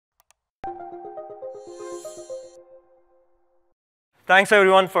Thanks,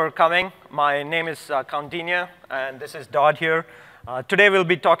 everyone, for coming. My name is Kaundinya, and this is Dodd here. Today, we'll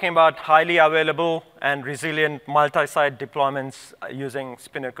be talking about highly available and resilient multi-site deployments using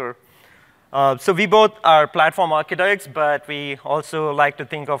Spinnaker. So we both are platform architects, but we also like to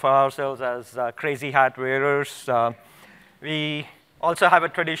think of ourselves as crazy hat wearers. We also have a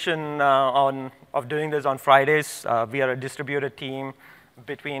tradition of doing this on Fridays. We are a distributed team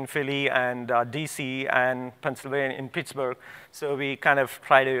between Philly and DC and Pennsylvania in Pittsburgh. So we kind of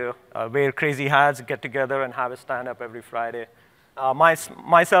try to wear crazy hats, get together, and have a stand-up every Friday.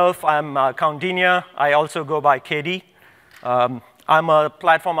 Myself, I'm Kaundinya. I also go by KD. I'm a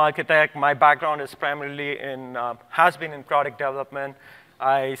platform architect. My background is primarily has been in product development.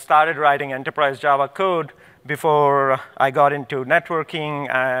 I started writing enterprise Java code before I got into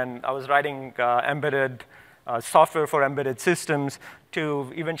networking, and I was writing embedded software for embedded systems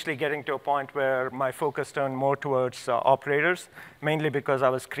to eventually getting to a point where my focus turned more towards operators, mainly because I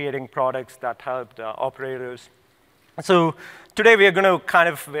was creating products that helped operators. So today we are going to kind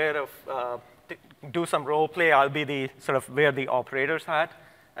of do some role play. I'll be the sort of wear the operator's hat.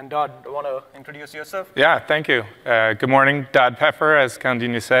 And Dodd, want to introduce yourself? Yeah, thank you. Good morning, Dodd Peffer, as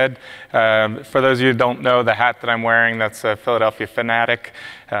Kaundinya said. For those of you who don't know, the hat that I'm wearing, that's a Philadelphia Fanatic,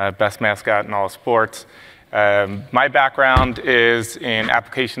 best mascot in all sports. My background is in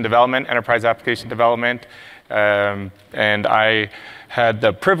application development, enterprise application development, and I had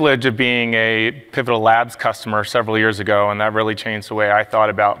the privilege of being a Pivotal Labs customer several years ago, and that really changed the way I thought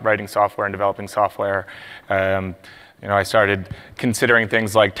about writing software and developing software. I started considering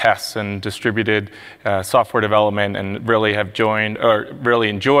things like tests and distributed software development, and really really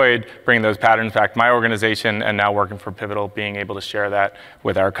enjoyed bringing those patterns back to my organization, and now working for Pivotal, being able to share that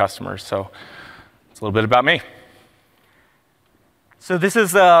with our customers. So a little bit about me. So this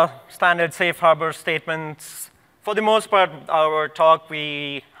is a standard safe harbor statements. For the most part, our talk,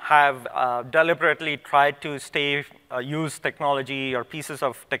 we have deliberately tried to use technology or pieces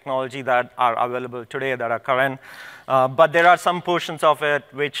of technology that are available today, that are current. But there are some portions of it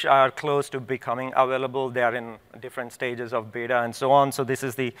which are close to becoming available. They are in different stages of beta and so on. So this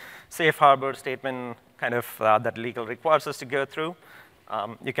is the safe harbor statement kind of that legal requires us to go through.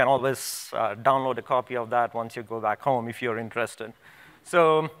 You can always download a copy of that once you go back home if you're interested.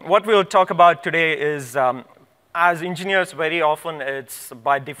 So what we'll talk about today is, as engineers, very often it's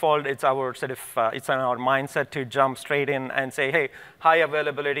by default, it's our sort of it's in our mindset to jump straight in and say, hey, high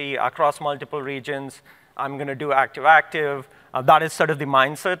availability across multiple regions. I'm going to do active-active. That is sort of the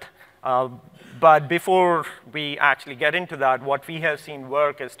mindset. But before we actually get into that, what we have seen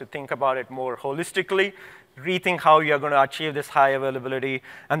work is to think about it more holistically, rethink how you're going to achieve this high availability,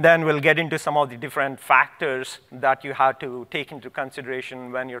 and then we'll get into some of the different factors that you have to take into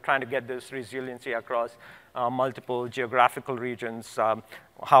consideration when you're trying to get this resiliency across multiple geographical regions,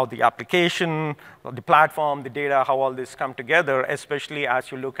 how the application, the platform, the data, how all this come together, especially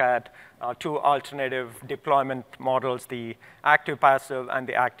as you look at two alternative deployment models, the active-passive and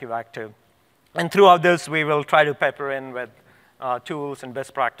the active-active. And throughout this, we will try to pepper in with tools and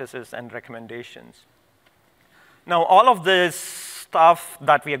best practices and recommendations. Now, all of this stuff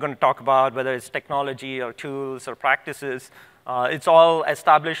that we are going to talk about, whether it's technology or tools or practices, it's all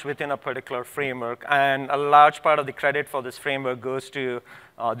established within a particular framework. And a large part of the credit for this framework goes to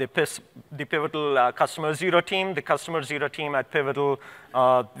the Pivotal Customer Zero team. The Customer Zero team at Pivotal,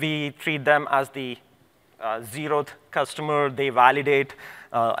 we treat them as the zeroth customer. They validate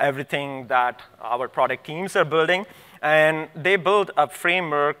everything that our product teams are building. And they build a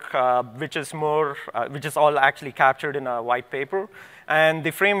framework which is all actually captured in a white paper. And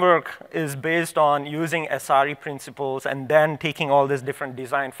the framework is based on using SRE principles and then taking all these different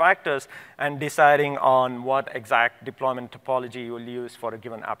design factors and deciding on what exact deployment topology you will use for a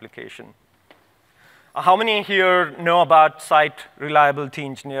given application. How many here know about site reliability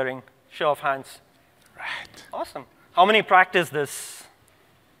engineering? Show of hands. Right. Awesome. How many practice this?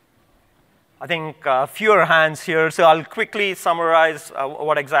 I think fewer hands here. So I'll quickly summarize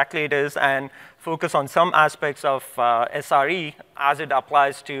what exactly it is and focus on some aspects of SRE as it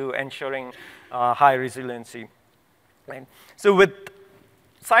applies to ensuring high resiliency. Right? So with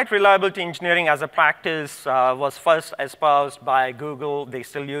site reliability engineering as a practice was first espoused by Google. They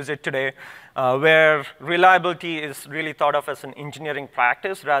still use it today, where reliability is really thought of as an engineering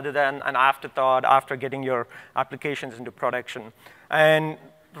practice rather than an afterthought after getting your applications into production. And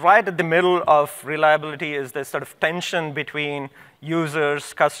right at the middle of reliability is this sort of tension between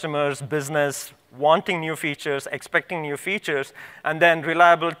users, customers, business, wanting new features, expecting new features, and then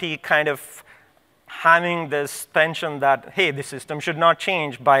reliability kind of having this tension that, hey, the system should not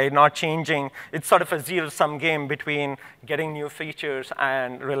change. By not changing, it's sort of a zero-sum game between getting new features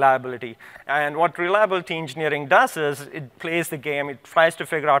and reliability. And what reliability engineering does is it plays the game. It tries to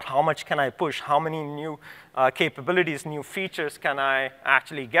figure out how much can I push, how many new capabilities, new features can I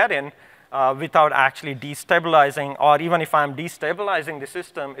actually get in without actually destabilizing, or even if I'm destabilizing the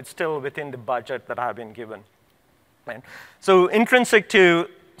system, it's still within the budget that I've been given. Right? So intrinsic to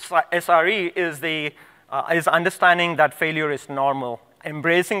SRE is understanding that failure is normal,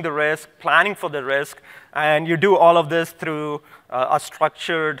 embracing the risk, planning for the risk, and you do all of this through a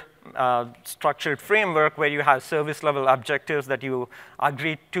structured framework where you have service level objectives that you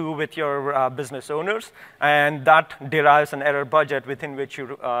agree to with your business owners, and that derives an error budget within which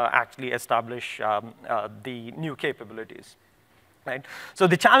you actually establish the new capabilities. Right? So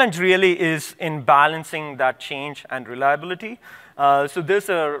the challenge really is in balancing that change and reliability. So this is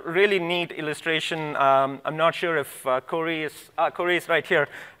a really neat illustration. I'm not sure if Corey is right here.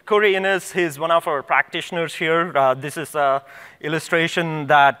 Corey Innes, he's one of our practitioners here. This is an illustration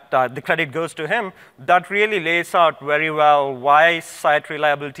that the credit goes to him. That really lays out very well why site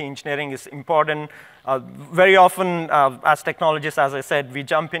reliability engineering is important. Very often, as technologists, as I said, we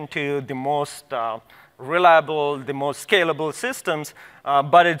jump into the most reliable, the most scalable systems,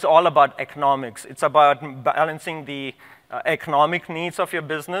 but it's all about economics. It's about balancing the economic needs of your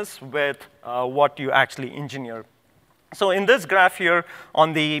business with what you actually engineer. So in this graph here,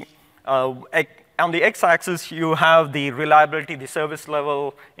 on the x-axis, you have the reliability, the service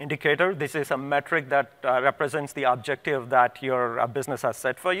level indicator. This is a metric that represents the objective that your business has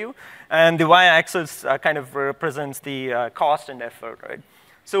set for you. And the y-axis kind of represents the cost and effort, right?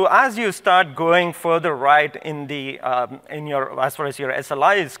 So as you start going further right in as far as your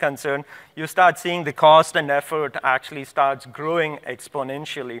SLI is concerned, you start seeing the cost and effort actually starts growing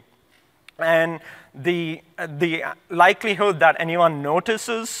exponentially. And the likelihood that anyone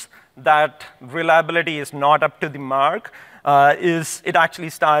notices that reliability is not up to the mark it actually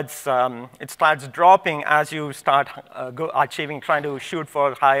starts dropping as you start trying to shoot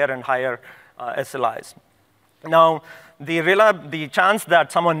for higher and higher SLIs. Now, the chance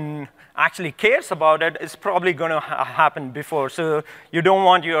that someone actually cares about it is probably going to happen before. So you don't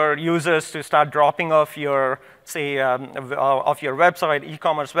want your users to start dropping off your, say, off your website,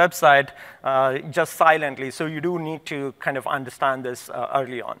 e-commerce website, just silently. So you do need to kind of understand this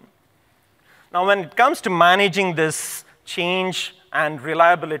early on. Now, when it comes to managing this change and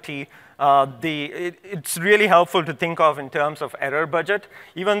reliability, it's really helpful to think of in terms of error budget.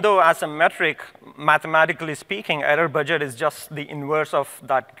 Even though as a metric, mathematically speaking, error budget is just the inverse of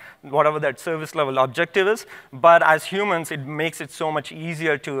that, whatever that service level objective is. But as humans, it makes it so much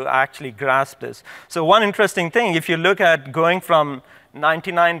easier to actually grasp this. So one interesting thing, if you look at going from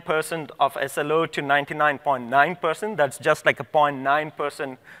 99% of SLO to 99.9%, that's just like a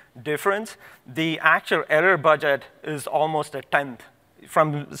 0.9% difference. The actual error budget is almost a tenth.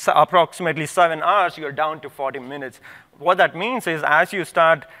 From approximately 7 hours, you're down to 40 minutes. What that means is as you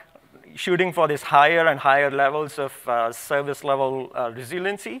start shooting for these higher and higher levels of service level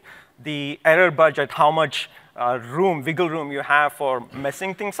resiliency, the error budget, how much wiggle room you have for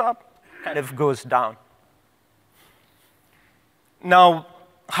messing things up, kind of goes down. Now,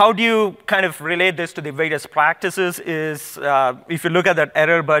 how do you kind of relate this to the various practices is if you look at that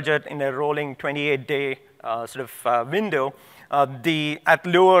error budget in a rolling 28-day sort of window, at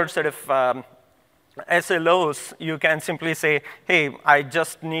lower sort of SLOs, you can simply say, hey, I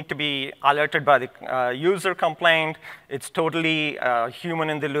just need to be alerted by the user complaint. It's totally human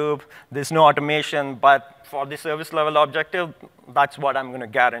in the loop. There's no automation. But for the service level objective, that's what I'm going to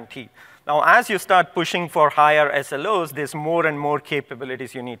guarantee. Now, as you start pushing for higher SLOs, there's more and more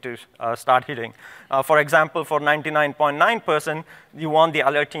capabilities you need to start hitting. For example, for 99.9%, you want the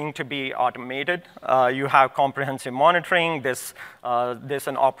alerting to be automated. You have comprehensive monitoring. There's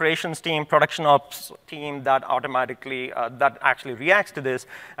an operations team, production ops team that automatically, that actually reacts to this.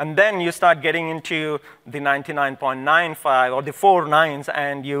 And then you start getting into the 99.95 or the 4 nines,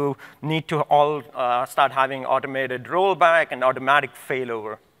 and you need to all start having automated rollback and automatic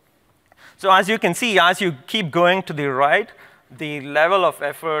failover. So as you can see, as you keep going to the right, the level of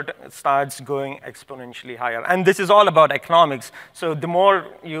effort starts going exponentially higher. And this is all about economics. So the more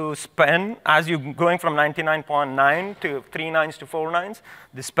you spend, as you're going from 99.9 to 3 nines to 4 nines,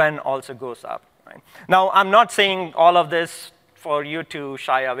 the spend also goes up. Right? Now, I'm not saying all of this for you to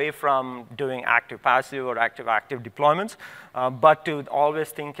shy away from doing active-passive or active-active deployments, but to always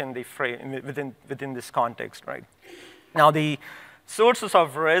think in the within this context. Right? Now, the Sources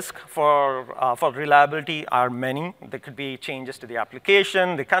of risk for reliability are many. There could be changes to the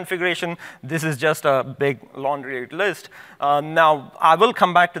application, the configuration. This is just a big laundry list. Now, I will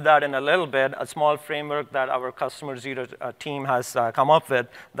come back to that in a little bit, a small framework that our customer zero team has come up with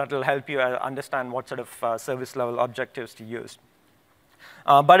that will help you understand what sort of service level objectives to use.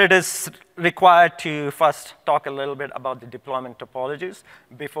 But it is required to first talk a little bit about the deployment topologies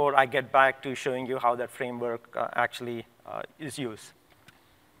before I get back to showing you how that framework actually is used.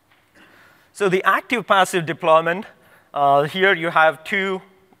 So the active-passive deployment, here you have two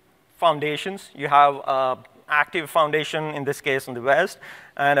foundations. You have an active foundation, in this case, in the west,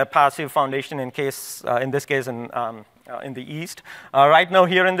 and a passive foundation, in this case, in the east. Right now,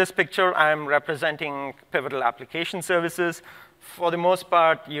 here in this picture, I'm representing Pivotal Application Services. For the most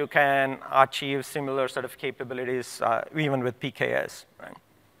part, you can achieve similar sort of capabilities even with PKS. Right?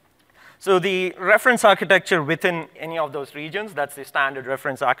 So the reference architecture within any of those regions, that's the standard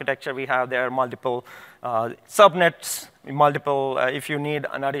reference architecture we have there, multiple subnets, multiple, if you need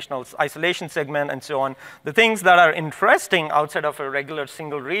an additional isolation segment and so on. The things that are interesting outside of a regular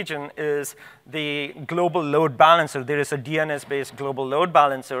single region is the global load balancer. There is a DNS-based global load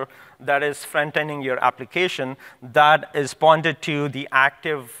balancer that is front-ending your application that is pointed to the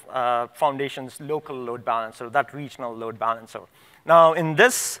active foundation's local load balancer, that regional load balancer. Now, in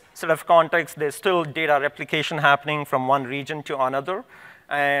this sort of context, there's still data replication happening from one region to another,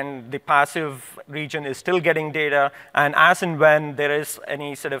 and the passive region is still getting data, and as and when there is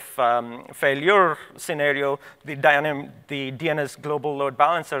any sort of failure scenario, the DNS global load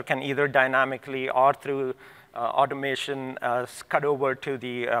balancer can either dynamically or through automation cut over to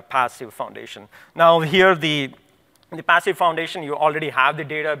the passive foundation. Now, here the passive foundation, you already have the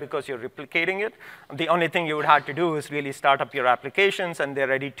data because you're replicating it. The only thing you would have to do is really start up your applications, and they're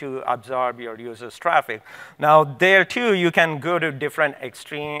ready to absorb your users' traffic. Now, there, too, you can go to different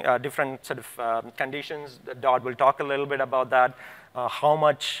extreme, different sort of conditions. Dodd will talk a little bit about that, how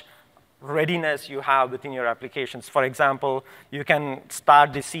much readiness you have within your applications. For example, you can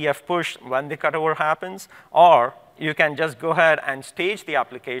start the CF push when the cutover happens, or you can just go ahead and stage the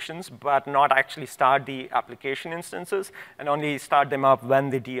applications, but not actually start the application instances, and only start them up when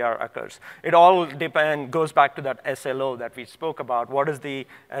the DR occurs. It all goes back to that SLO that we spoke about. What is the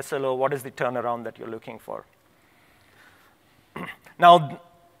SLO? What is the turnaround that you're looking for? Now,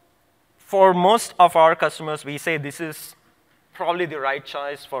 for most of our customers, we say this is probably the right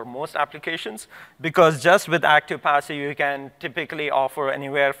choice for most applications, because just with active-passive, you can typically offer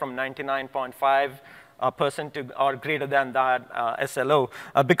anywhere from 99.5% or greater than that SLO,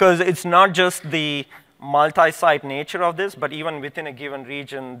 because it's not just the multi-site nature of this, but even within a given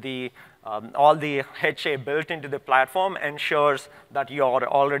region, all the HA built into the platform ensures that you are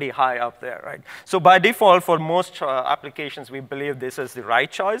already high up there, right? So by default, for most applications, we believe this is the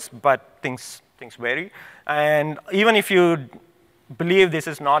right choice, but things vary. And even if you believe this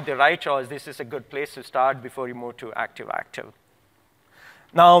is not the right choice, this is a good place to start before you move to active-active.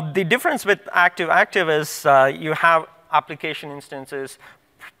 Now, the difference with active-active is you have application instances,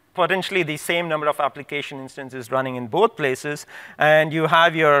 potentially the same number of application instances running in both places, and you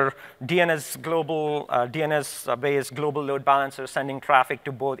have your DNS-based global load balancer sending traffic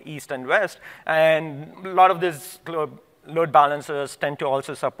to both east and west, and a lot of these load balancers tend to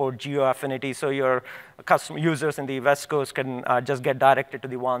also support geo-affinity, so your custom users in the West Coast can just get directed to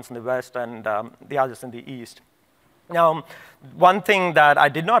the ones in the West and the others in the East. Now, one thing that I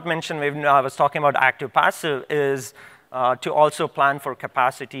did not mention when I was talking about active-passive is to also plan for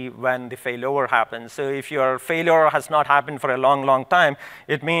capacity when the failover happens. So if your failure has not happened for a long, long time,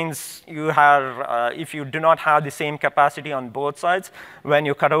 it means you have, if you do not have the same capacity on both sides, when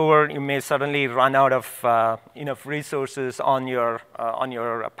you cut over, you may suddenly run out of enough resources on your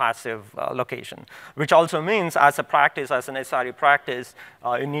passive location, which also means as a practice, as an SRE practice,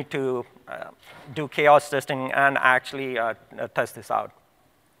 you need to do chaos testing and actually test this out.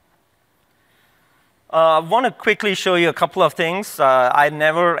 I want to quickly show you a couple of things. I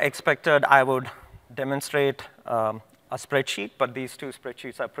never expected I would demonstrate a spreadsheet, but these two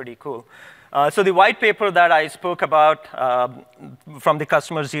spreadsheets are pretty cool. So the white paper that I spoke about from the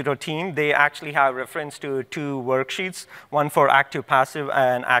Customer Zero team, they actually have reference to two worksheets, one for active-passive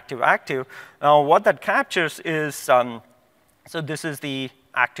and active-active. Now, what that captures is, so this is the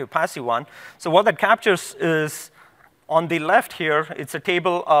active-passive one. So what that captures is, on the left here, it's a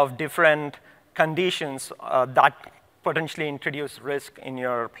table of different conditions that potentially introduce risk in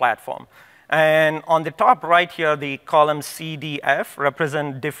your platform. And on the top right here, the column C, D, F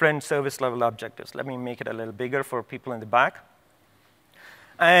represent different service level objectives. Let me make it a little bigger for people in the back.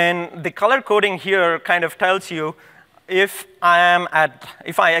 And the color coding here kind of tells you if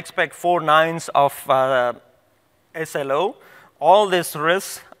I expect 4 nines of SLO, all this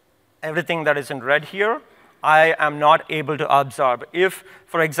risk, everything that is in red here, I am not able to absorb. If,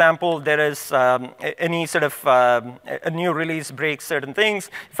 for example, there is any sort of a new release breaks certain things,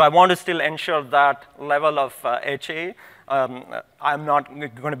 if I want to still ensure that level of HA, I'm not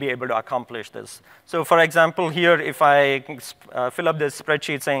going to be able to accomplish this. So for example, here, if I fill up this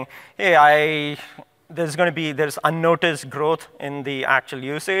spreadsheet saying, hey, there's unnoticed growth in the actual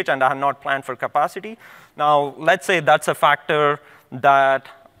usage, and I have not planned for capacity. Now, let's say that's a factor that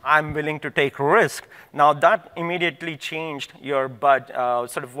I'm willing to take risk. Now, that immediately changed your budget,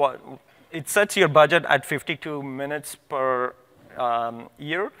 it sets your budget at 52 minutes per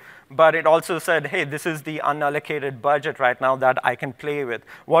year, but it also said, hey, this is the unallocated budget right now that I can play with.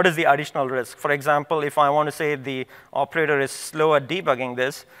 What is the additional risk? For example, if I want to say the operator is slow at debugging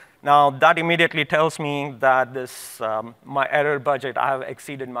this, now that immediately tells me that this, my error budget, I have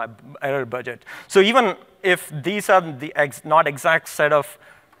exceeded my error budget. So even if these are the not exact set of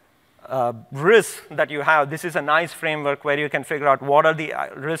risks that you have, this is a nice framework where you can figure out what are the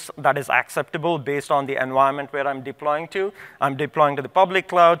risks that is acceptable based on the environment where I'm deploying to. I'm deploying to the public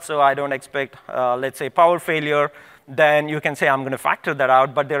cloud, so I don't expect, let's say, power failure. Then you can say, I'm going to factor that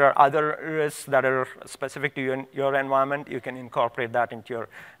out, but there are other risks that are specific to your environment. You can incorporate that into your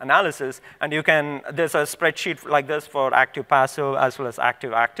analysis. And you can, there's a spreadsheet like this for active-passive as well as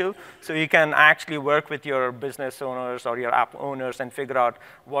active-active. So you can actually work with your business owners or your app owners and figure out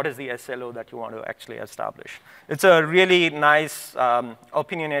what is the SLO that you want to actually establish. It's a really nice,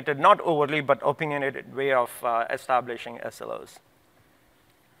 opinionated, not overly, but opinionated way of establishing SLOs.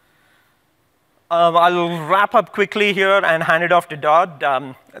 I'll wrap up quickly here and hand it off to Dodd.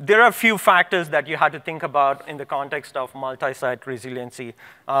 There are a few factors that you had to think about in the context of multi-site resiliency.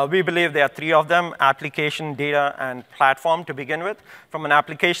 We believe there are 3 of them: application, data, and platform to begin with. From an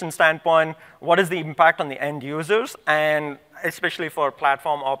application standpoint, what is the impact on the end users? And especially for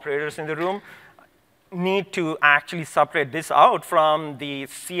platform operators in the room, need to actually separate this out from the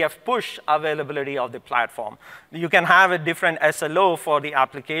CF push availability of the platform. You can have a different SLO for the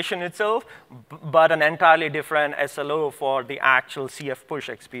application itself, but an entirely different SLO for the actual CF push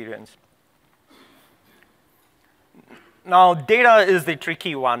experience. Now, data is the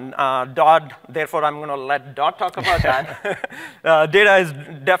tricky one. Dodd, therefore, I'm going to let Dodd talk about that. Data is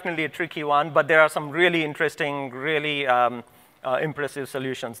definitely a tricky one, but there are some really interesting, really impressive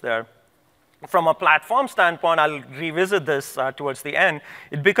solutions there. From a platform standpoint, I'll revisit this towards the end.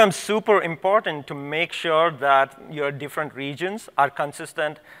 It becomes super important to make sure that your different regions are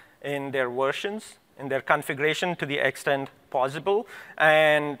consistent in their versions, in their configuration to the extent possible.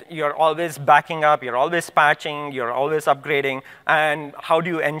 And you're always backing up, you're always patching, you're always upgrading. And how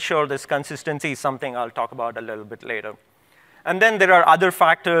do you ensure this consistency is something I'll talk about a little bit later. And then there are other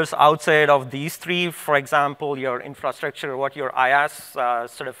factors outside of these 3. For example, your infrastructure, what your IaaS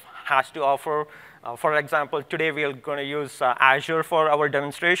sort of has to offer. For example, today we are going to use Azure for our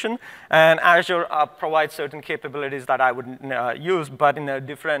demonstration. And Azure provides certain capabilities that I would use, but in a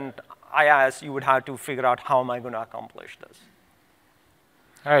different IaaS, you would have to figure out how am I going to accomplish this.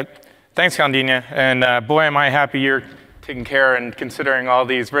 All right. Thanks, Kandinya. And boy, am I happy you're taking care and considering all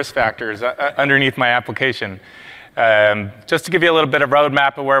these risk factors underneath my application. Just to give you a little bit of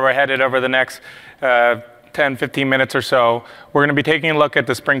roadmap of where we're headed over the next 10, 15 minutes or so, we're going to be taking a look at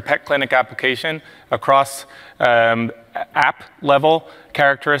the Spring Pet Clinic application across app level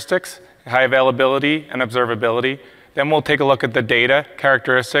characteristics, high availability, and observability. Then we'll take a look at the data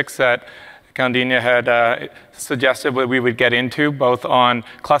characteristics that Kandinya had suggested we would get into, both on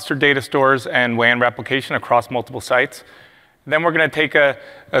clustered data stores and WAN replication across multiple sites. Then we're going to take a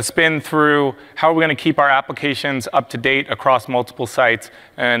spin through how we're going to keep our applications up to date across multiple sites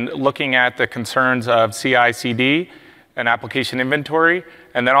and looking at the concerns of CI/CD and application inventory,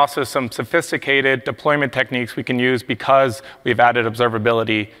 and then also some sophisticated deployment techniques we can use because we've added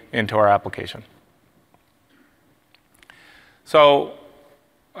observability into our application. So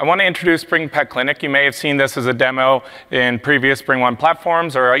I want to introduce Spring Pet Clinic. You may have seen this as a demo in previous Spring One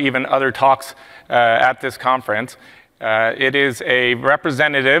platforms or even other talks at this conference. It is a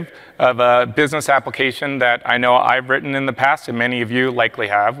representative of a business application that I know I've written in the past, and many of you likely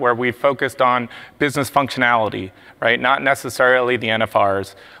have, where we've focused on business functionality, right? Not necessarily the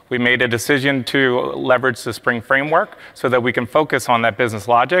NFRs. We made a decision to leverage the Spring framework so that we can focus on that business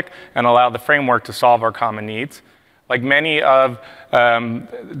logic and allow the framework to solve our common needs. Like many of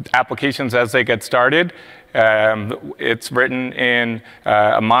applications as they get started, it's written in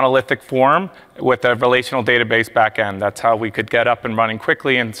a monolithic form with a relational database backend. That's how we could get up and running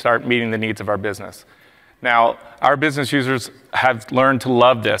quickly and start meeting the needs of our business. Now, our business users have learned to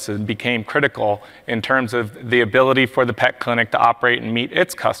love this and became critical in terms of the ability for the pet clinic to operate and meet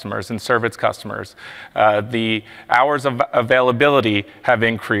its customers and serve its customers. The hours of availability have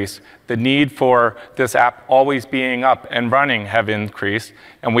increased. The need for this app always being up and running have increased.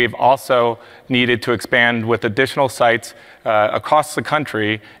 And we've also needed to expand with additional sites across the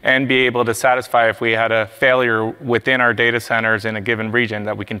country and be able to satisfy if we had a failure within our data centers in a given region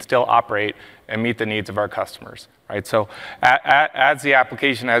that we can still operate and meet the needs of our customers, right? So as the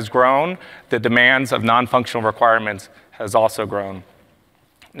application has grown, the demands of non-functional requirements has also grown.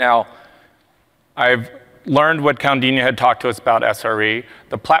 Now, I've learned what Kaundinya had talked to us about SRE.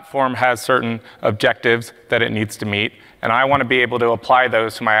 The platform has certain objectives that it needs to meet, and I want to be able to apply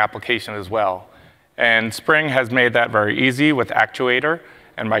those to my application as well. And Spring has made that very easy with Actuator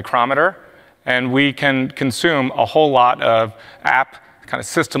and Micrometer, and we can consume a whole lot of app kind of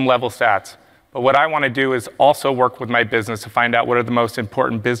system level stats. But what I want to do is also work with my business to find out what are the most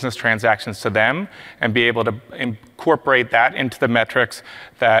important business transactions to them and be able to incorporate that into the metrics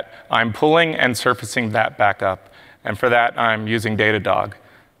that I'm pulling and surfacing that back up. And for that, I'm using Datadog.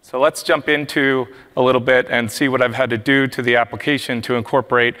 So let's jump into a little bit and see what I've had to do to the application to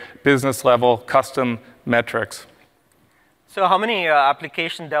incorporate business level custom metrics. So how many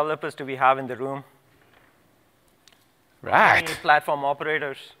application developers do we have in the room? Right. How many platform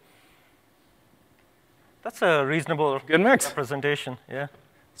operators? That's a reasonable good mix representation, yeah.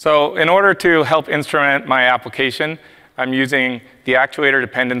 So in order to help instrument my application, I'm using the Actuator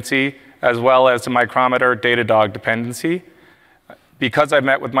dependency as well as the Micrometer Datadog dependency. Because I've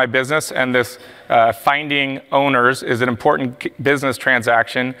met with my business and this finding owners is an important business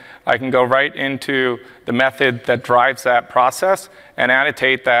transaction, I can go right into the method that drives that process and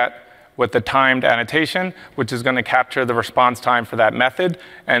annotate that with the timed annotation, which is going to capture the response time for that method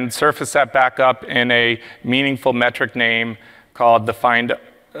and surface that back up in a meaningful metric name called the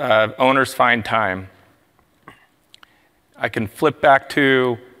owner's find time. I can flip back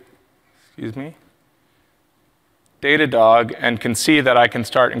to, Datadog and can see that I can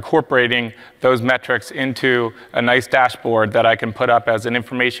start incorporating those metrics into a nice dashboard that I can put up as an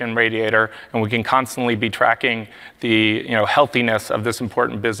information radiator, and we can constantly be tracking the healthiness of this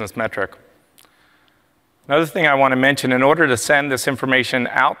important business metric. Another thing I want to mention, in order to send this information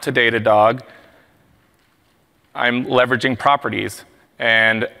out to Datadog, I'm leveraging properties.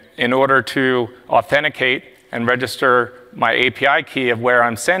 And in order to authenticate and register my API key of where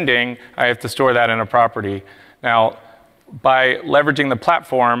I'm sending, I have to store that in a property. Now, by leveraging the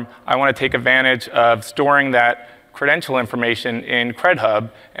platform, I want to take advantage of storing that credential information in CredHub,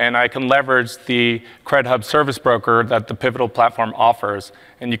 and I can leverage the CredHub service broker that the Pivotal platform offers.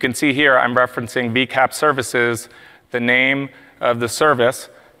 And you can see here I'm referencing VCAP services, the name of the service,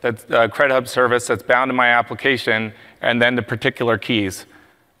 that's CredHub service that's bound to my application, and then the particular keys.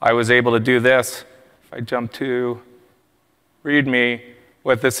 I was able to do this, if I jump to README,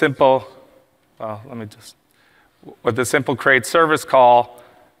 with a simple, with the simple create service call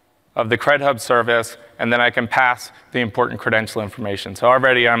of the CredHub service, and then I can pass the important credential information. So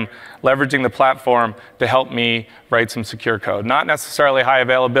already I'm leveraging the platform to help me write some secure code. Not necessarily high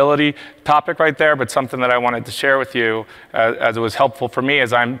availability topic right there, but something that I wanted to share with you as it was helpful for me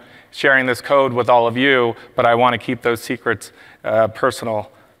as I'm sharing this code with all of you, but I want to keep those secrets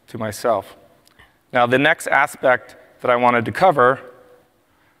personal to myself. Now, the next aspect that I wanted to cover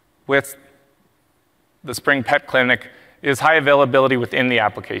with the Spring Pet Clinic is high availability within the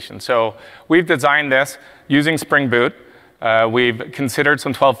application. So we've designed this using Spring Boot. We've considered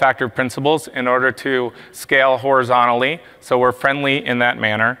some 12-factor principles in order to scale horizontally, so we're friendly in that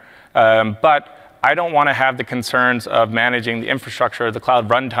manner. But I don't want to have the concerns of managing the infrastructure, the cloud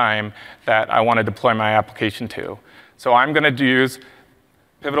runtime that I want to deploy my application to. So I'm going to use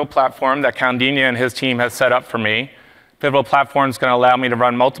Pivotal Platform that Kaundinya and his team has set up for me. Pivotal Platform is going to allow me to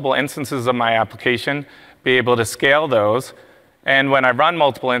run multiple instances of my application, be able to scale those, and when I run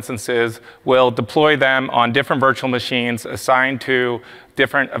multiple instances, we'll deploy them on different virtual machines assigned to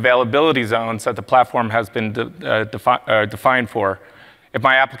different availability zones that the platform has been defined for. If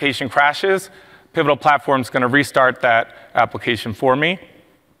my application crashes, Pivotal Platform is going to restart that application for me.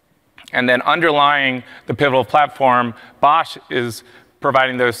 And then underlying the Pivotal Platform, Bosch is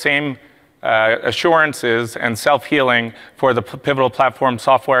providing those same assurances and self-healing for the Pivotal Platform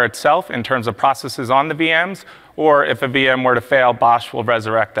software itself in terms of processes on the VMs, or if a VM were to fail, Bosch will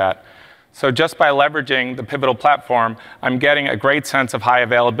resurrect that. So just by leveraging the Pivotal Platform, I'm getting a great sense of high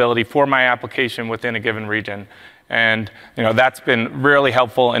availability for my application within a given region. And that's been really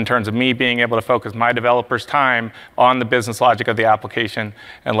helpful in terms of me being able to focus my developers' time on the business logic of the application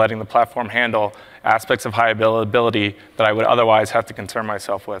and letting the platform handle aspects of high availability that I would otherwise have to concern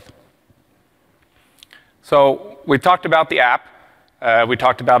myself with. So we talked about the app. We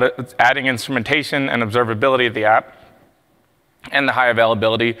talked about adding instrumentation and observability of the app and the high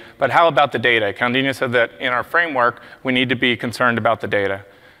availability. But how about the data? Kandina said that in our framework, we need to be concerned about the data.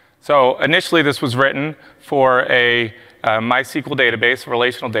 So initially, this was written for a MySQL database, a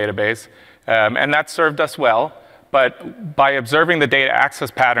relational database, and that served us well. But by observing the data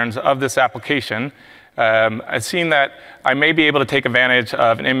access patterns of this application, I've seen that I may be able to take advantage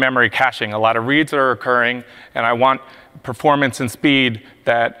of an in-memory caching. A lot of reads are occurring, and I want performance and speed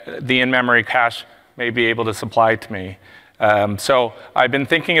that the in-memory cache may be able to supply to me. So I've been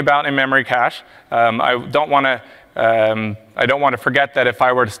thinking about in-memory cache. I don't want to forget that if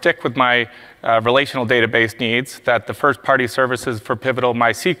I were to stick with my relational database needs, that the first-party services for Pivotal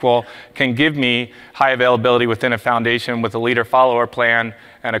MySQL can give me high availability within a foundation with a leader-follower plan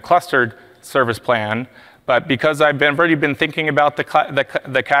and a clustered service plan. But because I've already been thinking about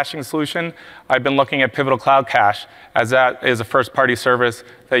the caching solution, I've been looking at Pivotal Cloud Cache, as that is a first-party service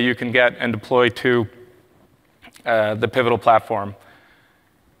that you can get and deploy to the Pivotal platform.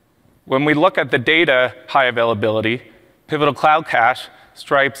 When we look at the data high availability, Pivotal Cloud Cache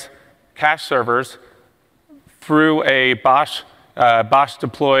stripes cache servers through a Bosch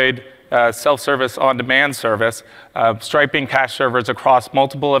deployed self-service on-demand service, striping cache servers across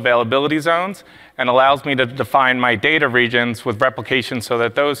multiple availability zones, and allows me to define my data regions with replication so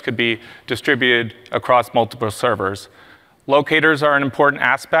that those could be distributed across multiple servers. Locators are an important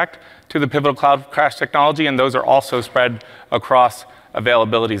aspect to the Pivotal Cloud Cache technology, and those are also spread across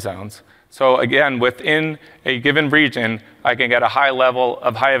availability zones. So again, within a given region, I can get a high level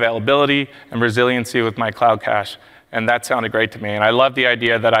of high availability and resiliency with my Cloud Cache. And that sounded great to me. And I love the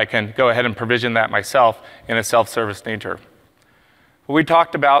idea that I can go ahead and provision that myself in a self-service nature. We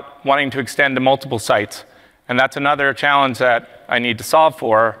talked about wanting to extend to multiple sites. And that's another challenge that I need to solve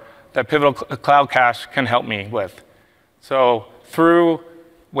for that Pivotal Cloud Cache can help me with. So through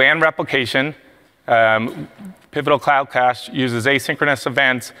WAN replication, Pivotal Cloud Cache uses asynchronous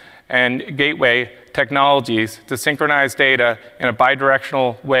events and gateway technologies to synchronize data in a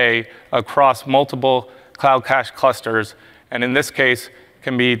bidirectional way across multiple Cloud Cache clusters, and in this case,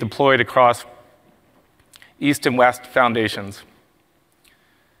 can be deployed across east and west foundations.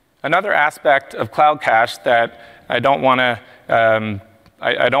 Another aspect of Cloud Cache that I don't want to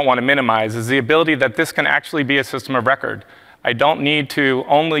minimize is the ability that this can actually be a system of record. I don't need to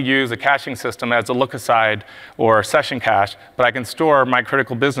only use a caching system as a look-aside or session cache, but I can store my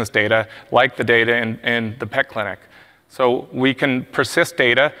critical business data, like the data in the pet clinic. So we can persist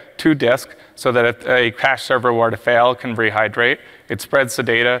data to disk so that if a cache server were to fail, it can rehydrate. It spreads the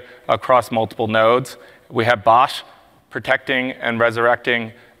data across multiple nodes. We have Bosch protecting and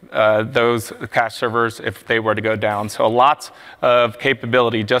resurrecting those cache servers if they were to go down. So lots of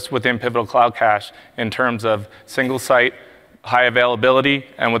capability just within Pivotal Cloud Cache in terms of single site, high availability,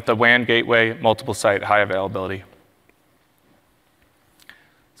 and with the WAN gateway, multiple site high availability.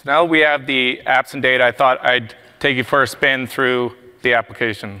 So now we have the apps and data. I thought I'd take you for a spin through the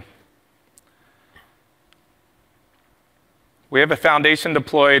application. We have a foundation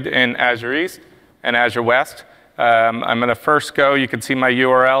deployed in Azure East and Azure West. I'm going to first go, you can see my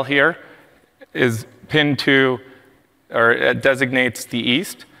URL here is pinned to, or it designates the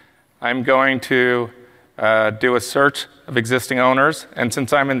East. I'm going to do a search of existing owners. And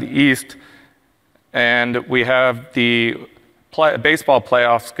since I'm in the East and we have the baseball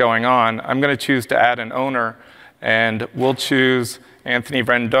playoffs going on, I'm going to choose to add an owner. And we'll choose Anthony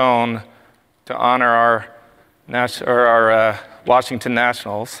Rendon to honor our Washington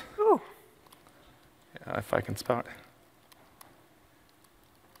Nationals. Ooh. Yeah, if I can spell it.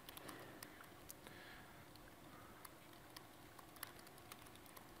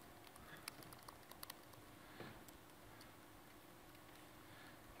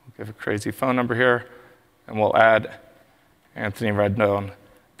 We'll give a crazy phone number here, and we'll add Anthony Rendon.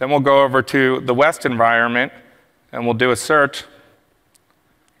 Then we'll go over to the West environment, and we'll do a search.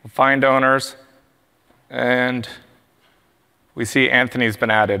 We'll find owners, and we see Anthony's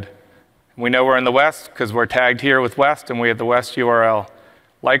been added. We know we're in the West because we're tagged here with West, and we have the West URL.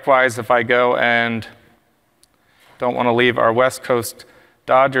 Likewise, if I go and don't want to leave our West Coast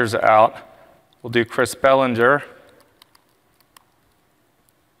Dodgers out, we'll do Chris Bellinger.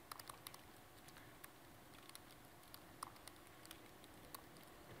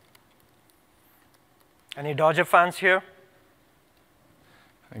 Any Dodger fans here?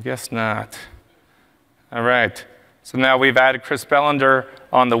 I guess not. All right. So now we've added Chris Bellinger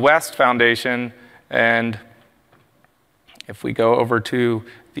on the west foundation, and if we go over to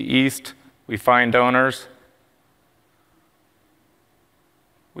the east, we find donors.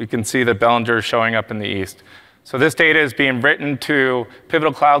 We can see that Bellinger is showing up in the east. So this data is being written to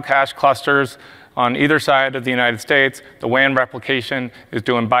Pivotal Cloud Cache clusters on either side of the United States. The WAN replication is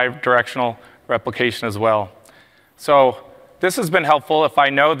doing bidirectional replication as well. So this has been helpful if I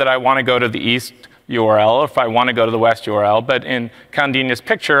know that I want to go to the east URL, or if I want to go to the west URL. But in Kandini's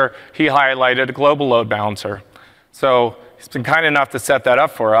picture, he highlighted a global load balancer. So he's been kind enough to set that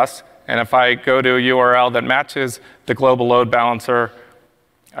up for us. And if I go to a URL that matches the global load balancer,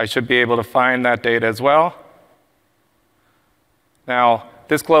 I should be able to find that data as well. Now,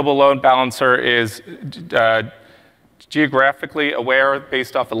 this global load balancer is geographically aware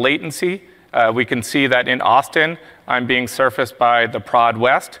based off of latency. We can see that in Austin, I'm being surfaced by the prod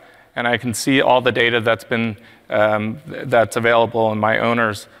west, and I can see all the data that's available in my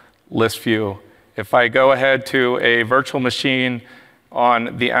owner's list view. If I go ahead to a virtual machine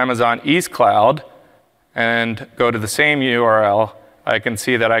on the Amazon East Cloud and go to the same URL, I can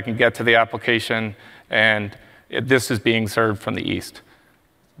see that I can get to the application, and this is being served from the east.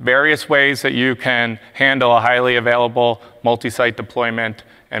 Various ways that you can handle a highly available multi-site deployment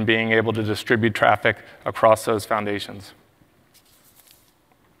and being able to distribute traffic across those foundations.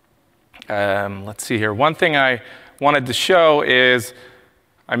 Let's see here. One thing I wanted to show is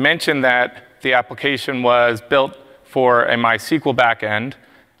I mentioned that the application was built for a MySQL backend.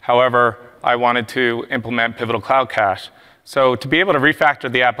 However, I wanted to implement Pivotal Cloud Cache. So to be able to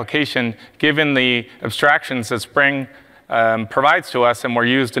refactor the application, given the abstractions that Spring provides to us and were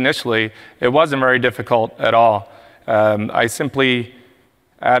used initially, it wasn't very difficult at all. I simply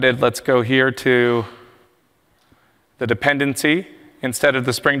added, let's go here to the dependency. Instead of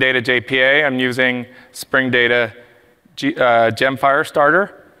the Spring Data JPA, I'm using Spring Data Gemfire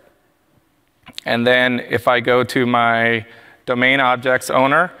Starter. And then if I go to my domain objects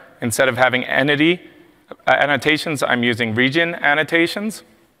owner, instead of having entity annotations, I'm using region annotations.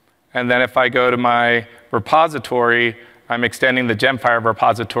 And then if I go to my repository, I'm extending the Gemfire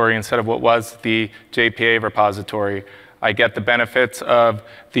repository instead of what was the JPA repository. I get the benefits of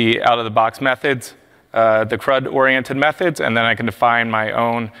the out-of-the-box methods, the CRUD-oriented methods, and then I can define my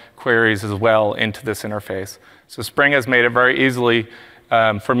own queries as well into this interface. So Spring has made it very easily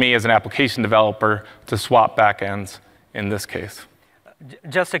for me as an application developer to swap backends in this case.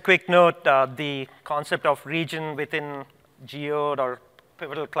 Just a quick note, the concept of region within Geode or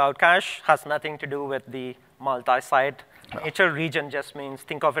Pivotal Cloud Cache has nothing to do with the multi-site nature. Region just means,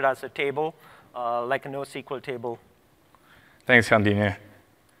 think of it as a table, like a NoSQL table. Thanks, Kandini.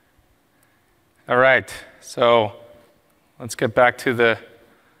 All right, so let's get back to the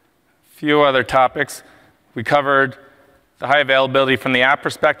few other topics. We covered the high availability from the app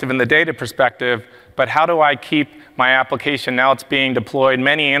perspective and the data perspective, but how do I keep my application? Now it's being deployed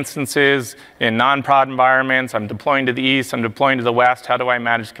many instances in non-prod environments. I'm deploying to the east, I'm deploying to the west. How do I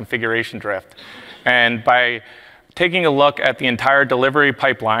manage configuration drift? And by taking a look at the entire delivery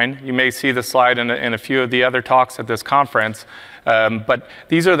pipeline, you may see the slide in a few of the other talks at this conference, but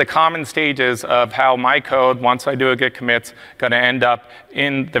these are the common stages of how my code, once I do a git commits, going to end up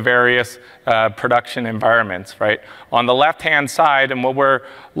in the various production environments, right? On the left-hand side, and what we're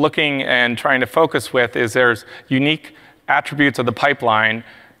looking and trying to focus with is there's unique attributes of the pipeline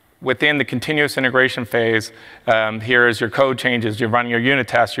within the continuous integration phase. Here is your code changes, you're running your unit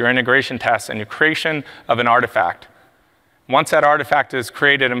tests, your integration tests, and your creation of an artifact. Once that artifact is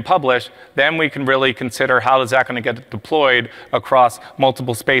created and published, then we can really consider how is that going to get deployed across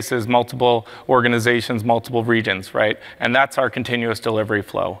multiple spaces, multiple organizations, multiple regions, right? And that's our continuous delivery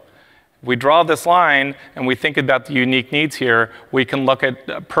flow. If we draw this line and we think about the unique needs here, we can look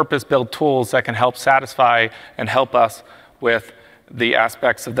at purpose-built tools that can help satisfy and help us with the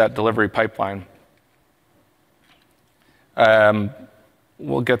aspects of that delivery pipeline.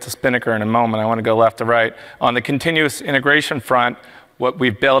 We'll get to Spinnaker in a moment. I want to go left to right. On the continuous integration front, what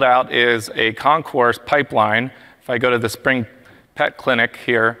we've built out is a concourse pipeline. If I go to the Spring Pet Clinic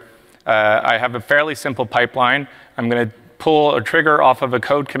here, I have a fairly simple pipeline. I'm going to pull a trigger off of a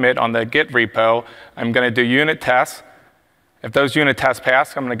code commit on the Git repo. I'm going to do unit tests. If those unit tests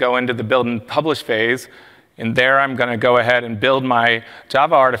pass, I'm going to go into the build and publish phase. And there, I'm going to go ahead and build my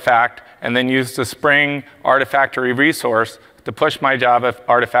Java artifact and then use the Spring Artifactory resource to push my Java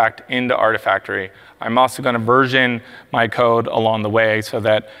artifact into Artifactory. I'm also going to version my code along the way so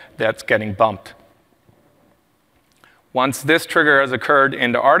that that's getting bumped. Once this trigger has occurred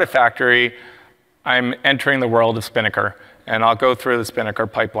into Artifactory, I'm entering the world of Spinnaker. And I'll go through the Spinnaker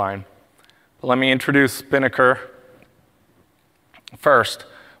pipeline. But let me introduce Spinnaker First,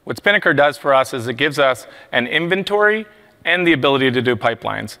 what Spinnaker does for us is it gives us an inventory and the ability to do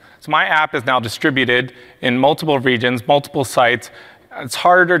pipelines. So my app is now distributed in multiple regions, multiple sites. It's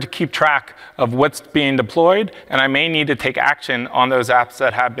harder to keep track of what's being deployed, and I may need to take action on those apps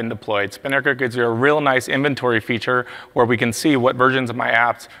that have been deployed. Spinnaker gives you a real nice inventory feature where we can see what versions of my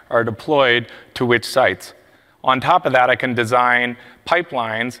apps are deployed to which sites. On top of that, I can design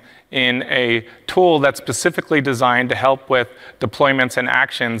pipelines in a tool that's specifically designed to help with deployments and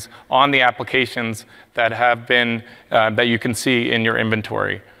actions on the applications that have been, that you can see in your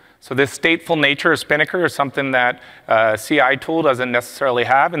inventory. So this stateful nature of Spinnaker is something that CI tool doesn't necessarily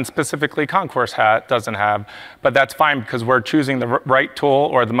have, and specifically Concourse doesn't have. But that's fine because we're choosing the right tool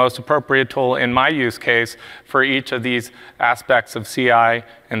or the most appropriate tool in my use case for each of these aspects of CI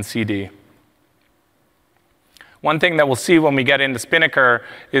and CD. One thing that we'll see when we get into Spinnaker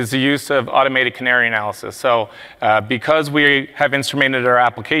is the use of automated canary analysis. So because we have instrumented our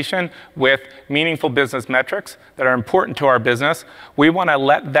application with meaningful business metrics that are important to our business, we want to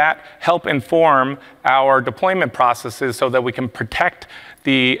let that help inform our deployment processes so that we can protect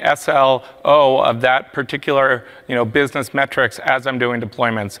the SLO of that particular business metrics as I'm doing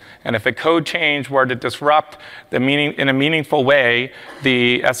deployments. And if a code change were to disrupt in a meaningful way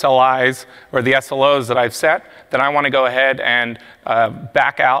the SLIs or the SLOs that I've set, then I want to go ahead and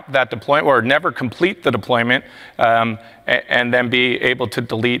back out that deployment or never complete the deployment and then be able to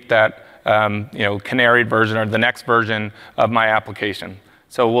delete that canary version or the next version of my application.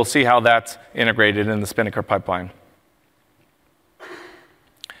 So we'll see how that's integrated in the Spinnaker pipeline.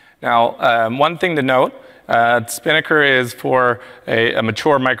 Now, one thing to note, Spinnaker is for a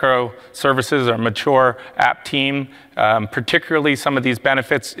mature microservices or mature app team, particularly some of these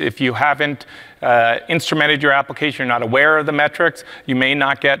benefits. If you haven't instrumented your application, you're not aware of the metrics, you may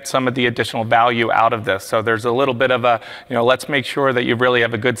not get some of the additional value out of this. So there's a little bit of a, let's make sure that you really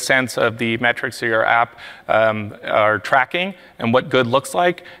have a good sense of the metrics that your app are tracking and what good looks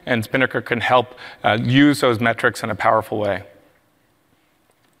like, and Spinnaker can help use those metrics in a powerful way.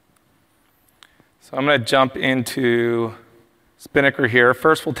 So I'm going to jump into Spinnaker here.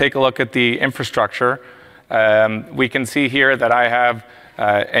 First, we'll take a look at the infrastructure. We can see here that I have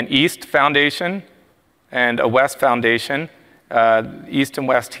an east foundation and a west foundation. East and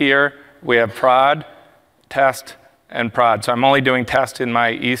west here, we have prod, test, and prod. So I'm only doing test in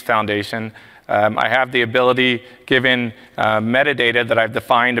my east foundation. I have the ability, given metadata that I've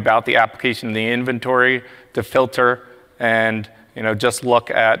defined about the application in the inventory, to filter and just look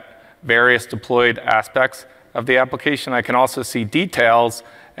at various deployed aspects of the application. I can also see details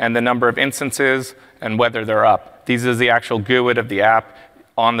and the number of instances and whether they're up. These is the actual GUID of the app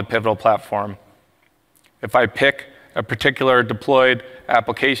on the Pivotal platform. If I pick a particular deployed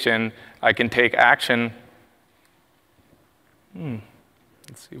application, I can take action.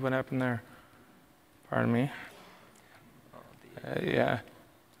 Let's see what happened there. Pardon me. Yeah,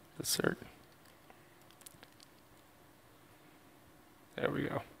 the cert. There we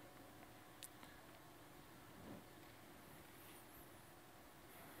go.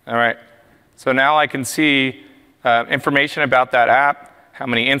 All right, so now I can see information about that app, how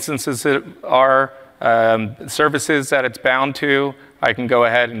many instances it are, services that it's bound to. I can go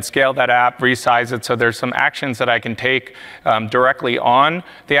ahead and scale that app, resize it, so there's some actions that I can take directly on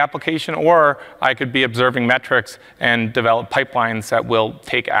the application, or I could be observing metrics and develop pipelines that will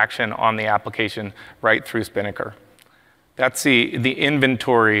take action on the application right through Spinnaker. That's the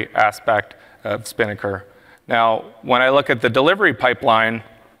inventory aspect of Spinnaker. Now, when I look at the delivery pipeline,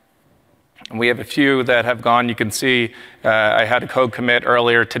 we have a few that have gone. You can see I had a code commit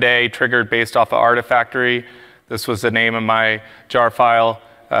earlier today, triggered based off of Artifactory. This was the name of my jar file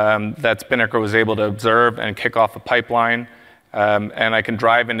that Spinnaker was able to observe and kick off a pipeline. And I can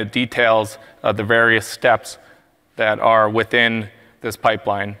drive into details of the various steps that are within this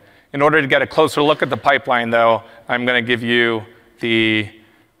pipeline. In order to get a closer look at the pipeline, though, I'm going to give you the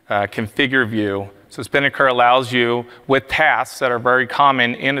configure view. So Spinnaker allows you, with tasks that are very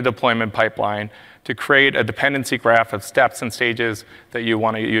common in a deployment pipeline, to create a dependency graph of steps and stages that you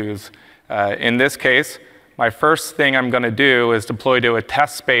want to use. In this case, my first thing I'm going to do is deploy to a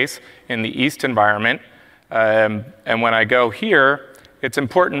test space in the east environment. And when I go here, it's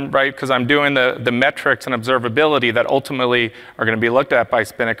important, right, because I'm doing the metrics and observability that ultimately are going to be looked at by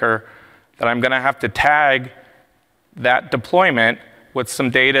Spinnaker, that I'm going to have to tag that deployment with some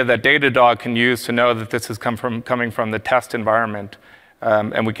data that Datadog can use to know that this is coming from the test environment.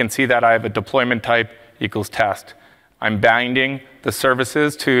 And we can see that I have a deployment type equals test. I'm binding the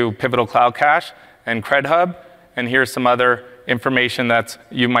services to Pivotal Cloud Cache and Cred Hub, and here's some other information that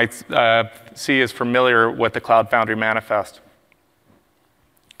you might see is familiar with the Cloud Foundry manifest.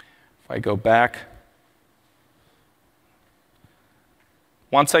 I go back,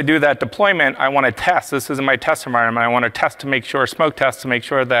 once I do that deployment, I want to test. This is in my test environment. I want to test to make sure, smoke test to make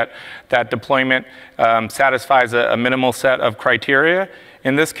sure that that deployment satisfies a minimal set of criteria.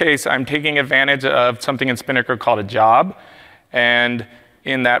 In this case, I'm taking advantage of something in Spinnaker called a job. And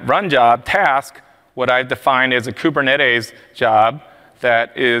in that run job task, what I've defined is a Kubernetes job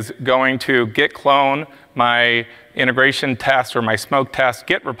that is going to git clone my integration test or my smoke test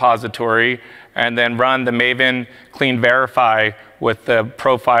Git repository, and then run the Maven clean verify with the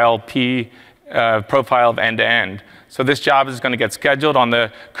profile of end-to-end. So this job is going to get scheduled on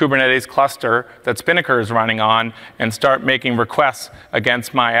the Kubernetes cluster that Spinnaker is running on and start making requests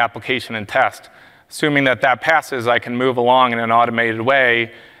against my application and test. Assuming that that passes, I can move along in an automated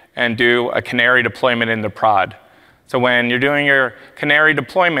way and do a canary deployment into prod. So when you're doing your canary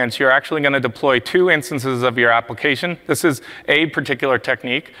deployments, you're actually going to deploy 2 instances of your application. This is a particular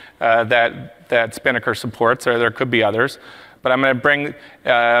technique that Spinnaker supports, or there could be others. But I'm going to bring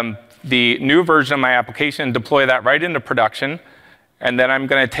the new version of my application and deploy that right into production. And then I'm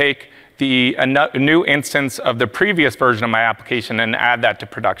going to take a new instance of the previous version of my application and add that to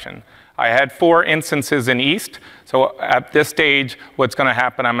production. I had 4 instances in East. So at this stage, what's going to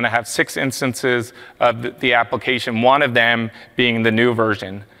happen, I'm going to have 6 instances of the application, one of them being the new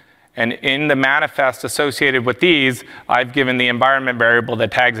version. And in the manifest associated with these, I've given the environment variable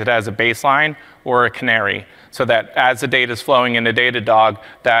that tags it as a baseline or a canary, so that as the data is flowing into Datadog,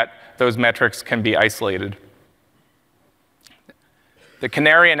 that those metrics can be isolated. The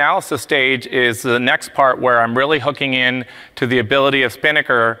canary analysis stage is the next part where I'm really hooking in to the ability of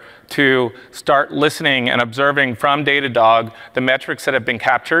Spinnaker to start listening and observing from Datadog the metrics that have been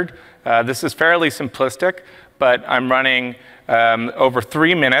captured. This is fairly simplistic, but I'm running over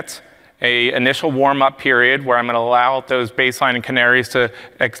 3 minutes, an initial warm-up period where I'm going to allow those baseline and canaries to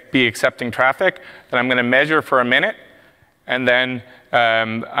be accepting traffic. Then I'm going to measure for a minute, and then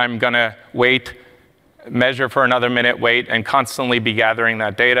I'm going to wait, measure for another minute, wait, and constantly be gathering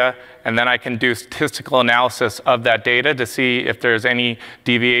that data. And then I can do statistical analysis of that data to see if there's any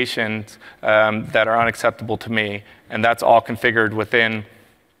deviations that are unacceptable to me. And that's all configured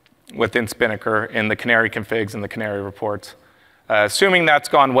within Spinnaker in the canary configs and the canary reports. Assuming that's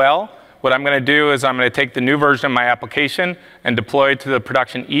gone well, what I'm going to do is I'm going to take the new version of my application and deploy it to the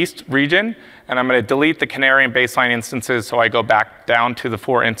production East region. And I'm going to delete the canary and baseline instances so I go back down to the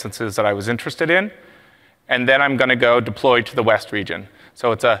 4 instances that I was interested in. And then I'm going to go deploy to the West region.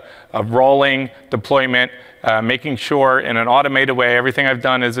 So it's a rolling deployment, making sure in an automated way everything I've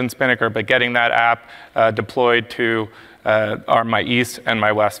done is in Spinnaker, but getting that app deployed to my East and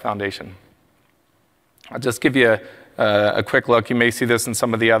my West foundation. I'll just give you a quick look. You may see this in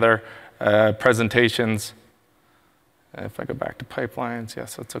some of the other presentations. If I go back to pipelines,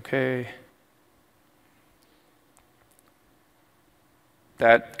 yes, that's OK.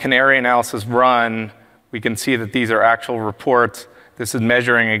 That canary analysis run, we can see that these are actual reports. This is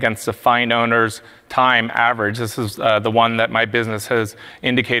measuring against the find owner's time average. This is the one that my business has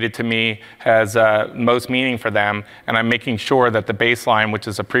indicated to me has most meaning for them. And I'm making sure that the baseline, which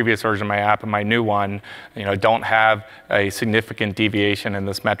is a previous version of my app, and my new one, don't have a significant deviation in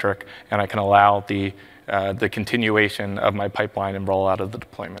this metric. And I can allow the continuation of my pipeline and rollout of the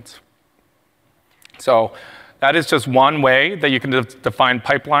deployments. So that is just one way that you can define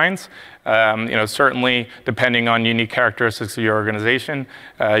pipelines. Certainly, depending on unique characteristics of your organization,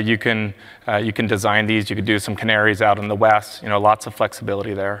 you can design these. You could do some canaries out in the West. Lots of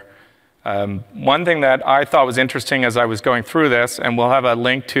flexibility there. One thing that I thought was interesting as I was going through this, and we'll have a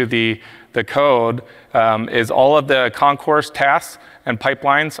link to the code, is all of the concourse tasks and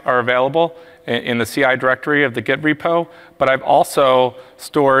pipelines are available in the CI directory of the Git repo. But I've also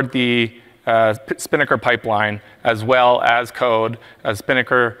stored the Spinnaker pipeline as well as code.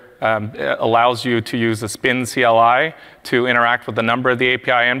 Spinnaker allows you to use the spin CLI to interact with a number of the API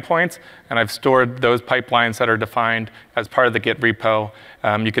endpoints, and I've stored those pipelines that are defined as part of the Git repo.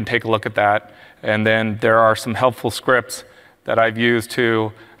 You can take a look at that. And then there are some helpful scripts that I've used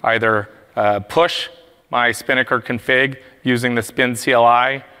to either push my Spinnaker config using the spin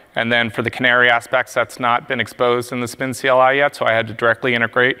CLI, and then for the canary aspects, that's not been exposed in the spin CLI yet, so I had to directly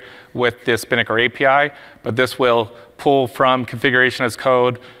integrate with the Spinnaker API. But this will pull from configuration as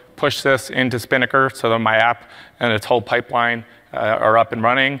code, push this into Spinnaker so that my app and its whole pipeline are up and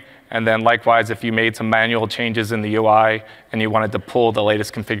running. And then likewise, if you made some manual changes in the UI and you wanted to pull the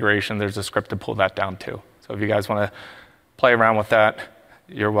latest configuration, there's a script to pull that down too. So if you guys want to play around with that,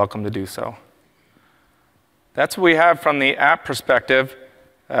 you're welcome to do so. That's what we have from the app perspective.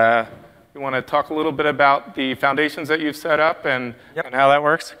 We want to talk a little bit about the foundations that you've set up and how that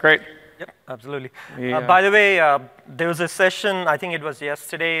works. Great. Yep, absolutely. Yeah. By the way, there was a session, I think it was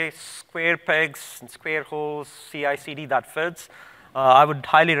yesterday, square pegs and square holes, CI/CD that fits. I would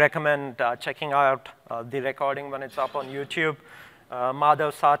highly recommend checking out the recording when it's up on YouTube.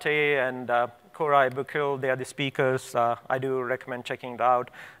 Madhav Sate and Koray Bukil, they are the speakers. I do recommend checking it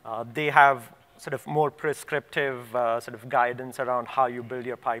out. They have sort of more prescriptive sort of guidance around how you build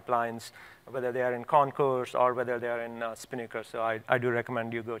your pipelines, whether they are in Concourse or whether they are in Spinnaker. So I do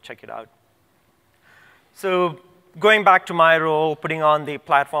recommend you go check it out. So going back to my role, putting on the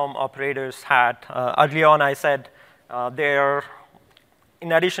platform operator's hat, early on I said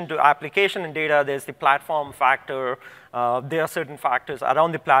in addition to application and data, there's the platform factor. There are certain factors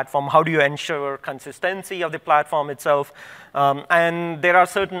around the platform. How do you ensure consistency of the platform itself? And there are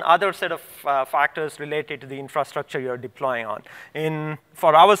certain other set of factors related to the infrastructure you're deploying on.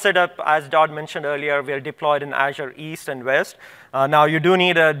 For our setup, as Dodd mentioned earlier, we are deployed in Azure East and West. Now, you do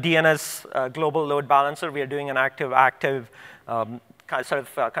need a DNS global load balancer. We are doing an active-active sort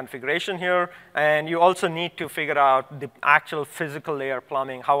of configuration here. And you also need to figure out the actual physical layer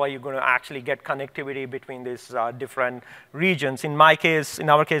plumbing. How are you going to actually get connectivity between these different regions? In our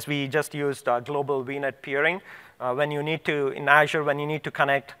case, we just used global VNet peering. In Azure, when you need to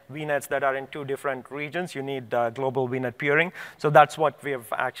connect VNets that are in two different regions, you need global VNet peering. So that's what we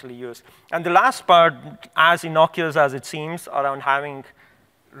have actually used. And the last part, as innocuous as it seems, around having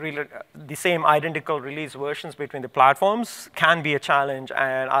the same identical release versions between the platforms can be a challenge,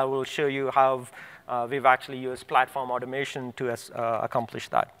 and I will show you how we've actually used platform automation to accomplish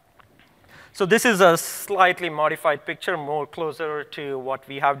that. So this is a slightly modified picture, more closer to what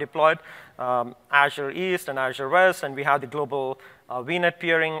we have deployed, Azure East and Azure West, and we have the global VNet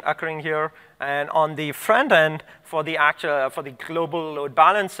peering occurring here. And on the front end, for the global load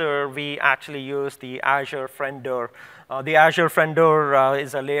balancer, we actually use the Azure front door. The Azure front door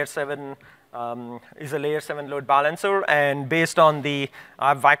is a layer 7 load balancer, and based on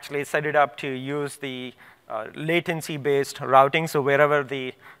I've actually set it up to use the latency-based routing. So wherever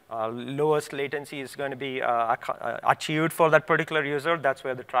the lowest latency is going to be achieved for that particular user, that's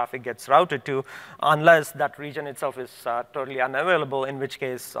where the traffic gets routed to, unless that region itself is totally unavailable, in which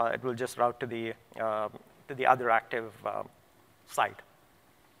case it will just route to the other active site.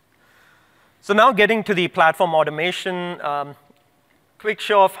 So now getting to the platform automation, quick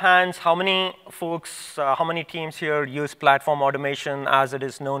show of hands, how many folks, how many teams here use platform automation as it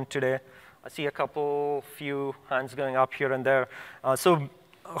is known today? I see a few hands going up here and there. So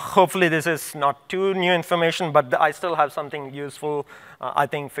hopefully this is not too new information, but I still have something useful, I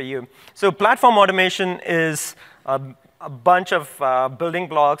think, for you. So platform automation is a bunch of building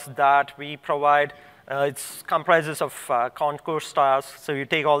blocks that we provide. It comprises of concourse tasks. So you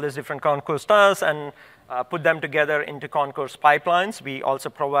take all these different concourse tasks and put them together into concourse pipelines. We also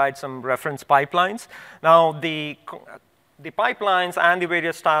provide some reference pipelines. Now, the pipelines and the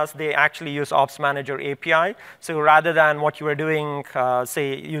various tasks, they actually use Ops Manager API. So rather than what you were doing,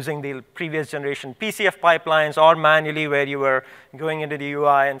 say, using the previous generation PCF pipelines or manually where you were going into the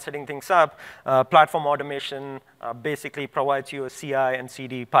UI and setting things up, platform automation basically provides you a CI and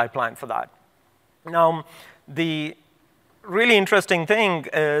CD pipeline for that. Now, the really interesting thing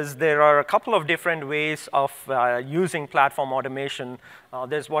is there are a couple of different ways of using platform automation.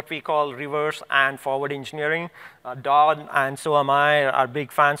 There's what we call reverse and forward engineering. Dodd and so am I are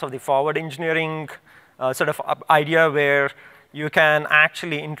big fans of the forward engineering sort of idea where you can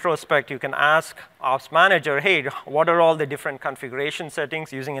actually introspect. You can ask Ops Manager, hey, what are all the different configuration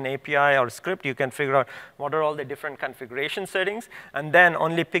settings? Using an API or script, you can figure out what are all the different configuration settings, and then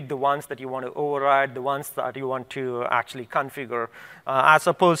only pick the ones that you want to override, the ones that you want to actually configure, as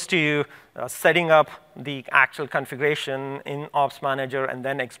opposed to setting up the actual configuration in Ops Manager and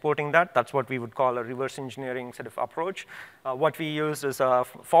then exporting that. That's what we would call a reverse engineering sort of approach. What we use is a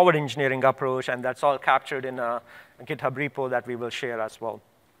forward engineering approach, and that's all captured in a GitHub repo that we will share as well.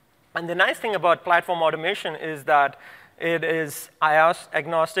 And the nice thing about platform automation is that it is IaaS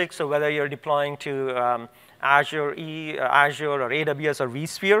agnostic. So whether you're deploying to Azure or AWS or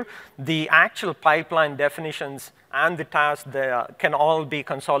vSphere, the actual pipeline definitions and the tasks can all be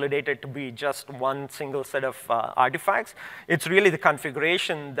consolidated to be just one single set of artifacts. It's really the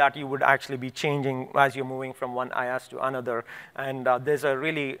configuration that you would actually be changing as you're moving from one IaaS to another. And there's a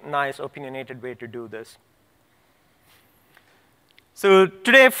really nice opinionated way to do this. So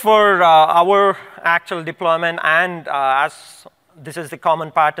today, for our actual deployment, and as this is the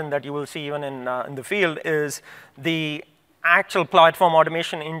common pattern that you will see even in the field, is the actual platform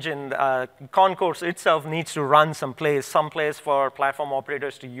automation engine, Concourse itself needs to run someplace for platform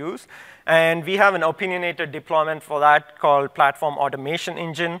operators to use. And we have an opinionated deployment for that called Platform Automation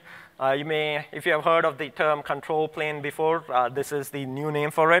Engine. If you have heard of the term control plane before, this is the new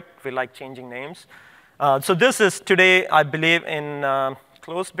name for it. We like changing names. So this is today, I believe, in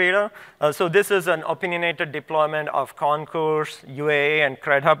closed beta. So this is an opinionated deployment of Concourse, UAA, and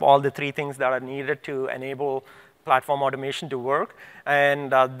CredHub, all the three things that are needed to enable platform automation to work.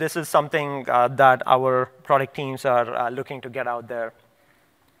 And this is something that our product teams are looking to get out there.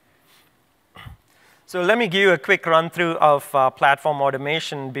 So let me give you a quick run-through of platform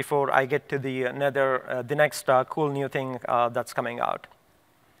automation before I get to the next cool new thing that's coming out.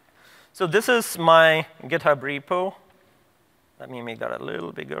 So this is my GitHub repo. Let me make that a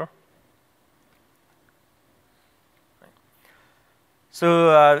little bigger.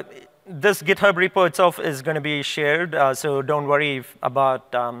 So this GitHub repo itself is going to be shared, so don't worry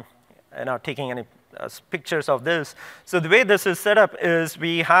about taking any pictures of this. So the way this is set up is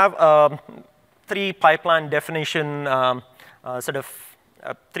we have three pipeline definition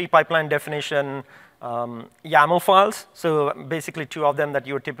YAML files. So basically two of them that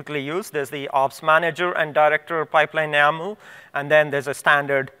you would typically use. There's the ops manager and director pipeline YAML, and then there's a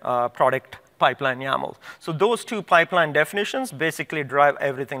standard product pipeline YAML. So those two pipeline definitions basically drive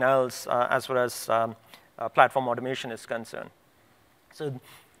everything else as far as platform automation is concerned. So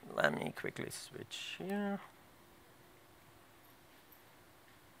let me quickly switch here.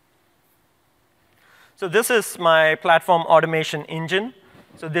 So this is my platform automation engine.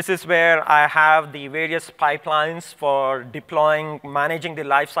 So this is where I have the various pipelines for deploying, managing the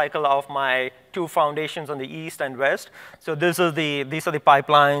lifecycle of my two foundations on the east and west. So these are the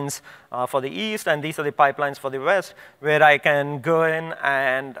pipelines for the east, and these are the pipelines for the west, where I can go in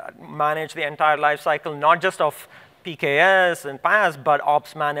and manage the entire lifecycle, not just of PKS and PaaS, but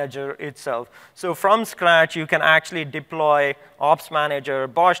Ops Manager itself. So from scratch, you can actually deploy Ops Manager,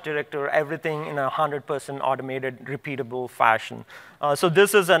 Bosch Director, everything in a 100% automated, repeatable fashion. So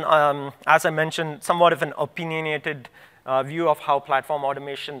this is, as I mentioned, somewhat of an opinionated view of how platform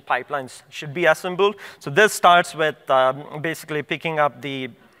automation pipelines should be assembled. So this starts with basically picking up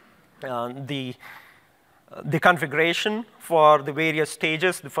the configuration for the various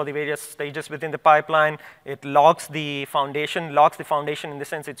stages, within the pipeline. It logs the foundation in the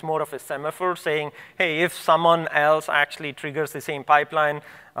sense it's more of a semaphore saying, hey, if someone else actually triggers the same pipeline,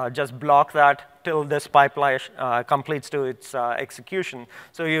 just block that till this pipeline completes to its execution.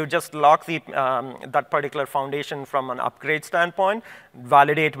 So you just lock that particular foundation from an upgrade standpoint,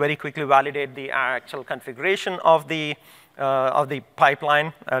 very quickly validate the actual configuration of the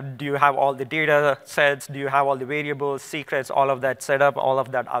pipeline. Do you have all the data sets? Do you have all the variables, secrets, all of that set up, all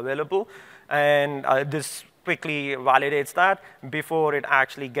of that available? And this quickly validates that before it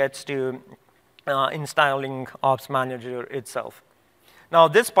actually gets to installing Ops Manager itself. Now,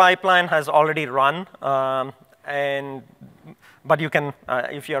 this pipeline has already run, but you can,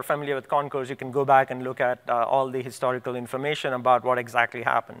 if you're familiar with Concourse, you can go back and look at all the historical information about what exactly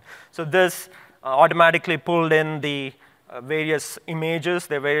happened. So this automatically pulled in the various images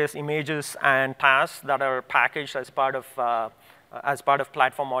and tasks that are packaged as part of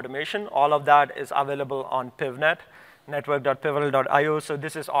platform automation. All of that is available on PivNet, network.pivotal.io. So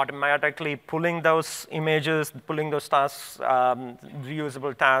this is automatically pulling those images, pulling those tasks,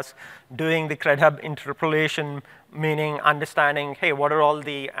 reusable tasks, doing the CredHub interpolation, meaning understanding, hey, what are all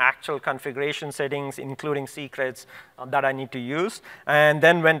the actual configuration settings, including secrets that I need to use, and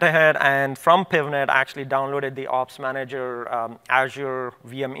then went ahead and from PivNet actually downloaded the Ops Manager Azure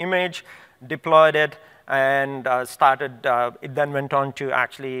VM image, deployed it, and it then went on to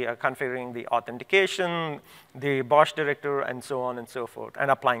actually configuring the authentication, the Bosch Director, and so on and so forth,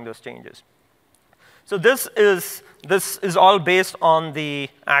 and applying those changes. So this is all based on the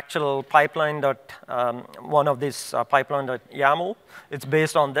actual pipeline one of these pipeline.yaml. It's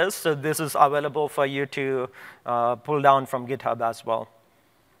based on this, so this is available for you to pull down from GitHub as well.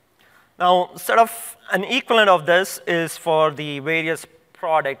 Now, sort of an equivalent of this is for the various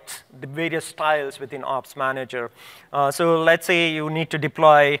products, the various styles within Ops Manager. So let's say you need to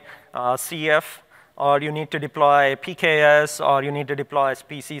deploy CF, or you need to deploy PKS, or you need to deploy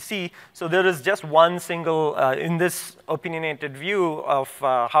PCC. So there is just one single, in this opinionated view of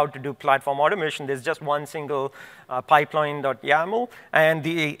how to do platform automation, there's just one single pipeline.yaml, and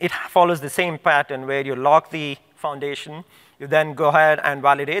it follows the same pattern where you lock the foundation, you then go ahead and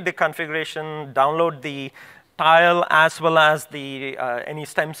validate the configuration, download the tile as well as any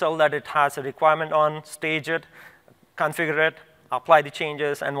stem cell that it has a requirement on, stage it, configure it, apply the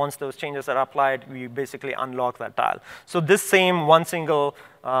changes, and once those changes are applied, we basically unlock that tile. So this same one single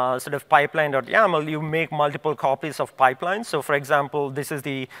sort of pipeline.yaml, you make multiple copies of pipelines. So for example, this is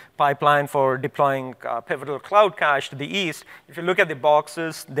the pipeline for deploying Pivotal Cloud Cache to the east. If you look at the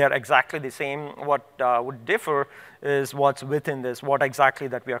boxes, they're exactly the same. What would differ is what's within this, what exactly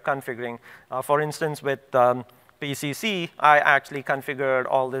that we are configuring. For instance, with PCC, I actually configured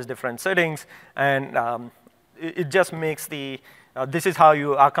all these different settings, and it just makes the, this is how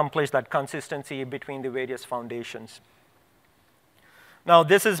you accomplish that consistency between the various foundations. Now,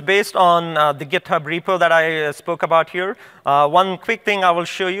 this is based on the GitHub repo that I spoke about here. One quick thing I will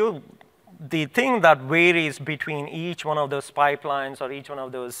show you, the thing that varies between each one of those pipelines or each one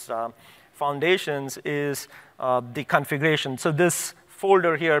of those foundations is the configuration. So this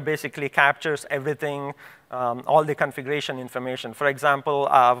folder here basically captures everything, all the configuration information. For example,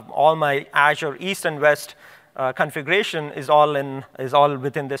 all my Azure East and West configuration is all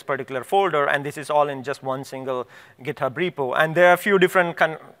within this particular folder, and this is all in just one single GitHub repo. And there are a few different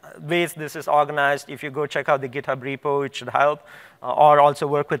ways this is organized. If you go check out the GitHub repo, it should help, or also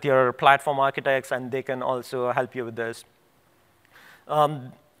work with your platform architects, and they can also help you with this.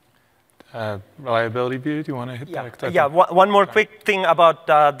 Reliability view, do you want to hit that? Yeah, one more quick thing about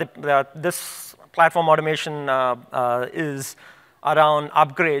this platform automation is around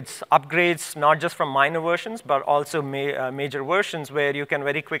upgrades. Upgrades not just from minor versions, but also major versions where you can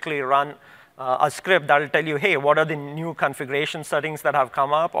very quickly run a script that will tell you, hey, what are the new configuration settings that have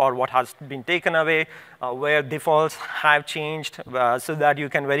come up, or what has been taken away, where defaults have changed, so that you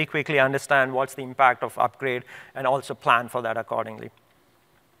can very quickly understand what's the impact of upgrade and also plan for that accordingly.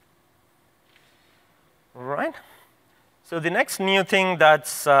 All right. So the next new thing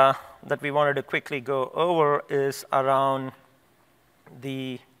that's, that we wanted to quickly go over is around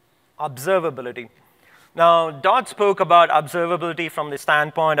the observability. Now, Dodd spoke about observability from the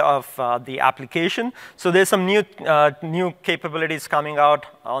standpoint of the application. So there's some new capabilities coming out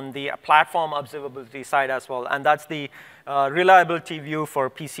on the platform observability side as well, and that's the reliability view for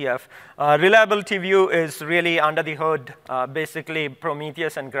PCF. Reliability view is really under the hood, basically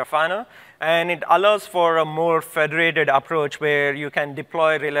Prometheus and Grafana, and it allows for a more federated approach where you can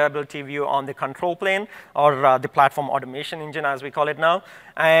deploy reliability view on the control plane, or the platform automation engine as we call it now,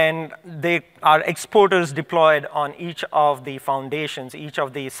 and they are exporters deployed on each of the foundations, each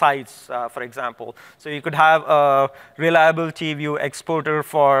of the sites, for example. So you could have a reliability view exporter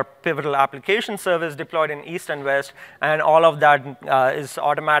for Pivotal Application Service deployed in East and West, and all of that is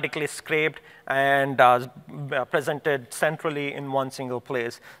automatically scraped and presented centrally in one single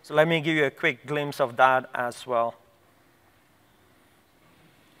place. So let me give you a quick glimpse of that as well.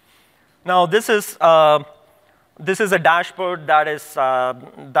 Now, this is a dashboard that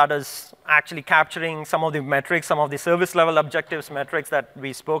is actually capturing some of the metrics, some of the service level objectives metrics that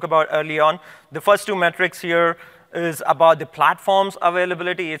we spoke about early on. The first two metrics here is about the platform's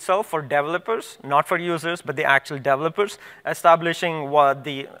availability itself for developers, not for users, but the actual developers,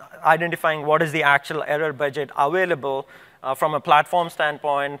 identifying what is the actual error budget available from a platform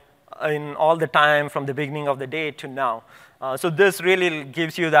standpoint in all the time from the beginning of the day to now. So this really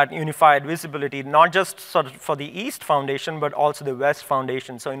gives you that unified visibility, not just sort of for the East Foundation, but also the West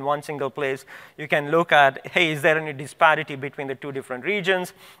Foundation. So in one single place, you can look at, hey, is there any disparity between the two different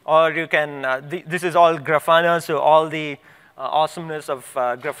regions? Or you can, this is all Grafana, so all the awesomeness of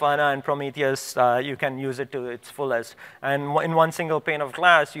Grafana and Prometheus, you can use it to its fullest. And in one single pane of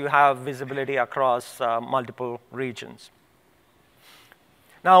glass, you have visibility across multiple regions.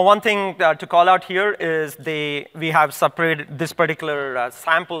 Now, one thing to call out here is we have separated this particular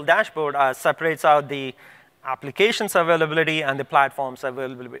sample dashboard separates out the applications availability and the platform's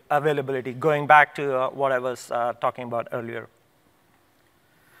availability, going back to what I was talking about earlier.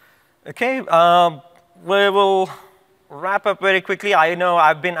 OK, we will wrap up very quickly. I know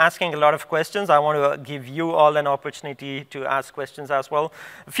I've been asking a lot of questions. I want to give you all an opportunity to ask questions as well.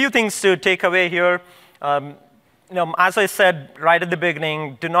 A few things to take away here. As I said right at the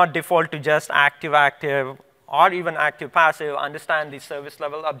beginning, do not default to just active-active or even active-passive. Understand the service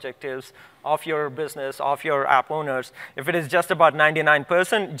level objectives of your business, of your app owners. If it is just about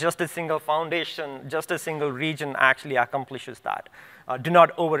 99%, just a single foundation, just a single region actually accomplishes that. Do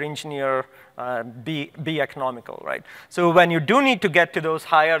not over-engineer, be economical, right? So when you do need to get to those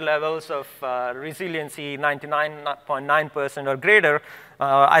higher levels of resiliency, 99.9% or greater,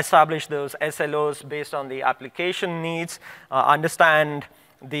 establish those SLOs based on the application needs, understand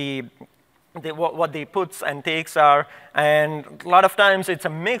what the puts and takes are, and a lot of times it's a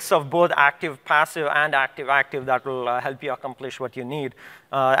mix of both active-passive and active-active that will help you accomplish what you need.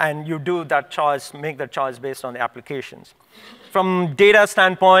 And you do that choice, make that choice based on the applications. From data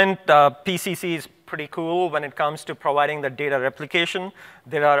standpoint, PCC is pretty cool when it comes to providing the data replication.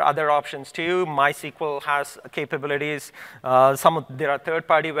 There are other options too. MySQL has capabilities. There are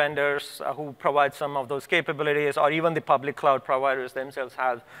third-party vendors who provide some of those capabilities, or even the public cloud providers themselves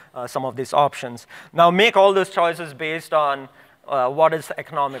have some of these options. Now, make all those choices based on what is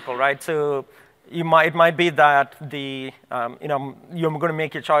economical, right? So it might be that you're going to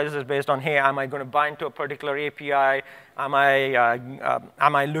make your choices based on, hey, am I going to bind to a particular API? Am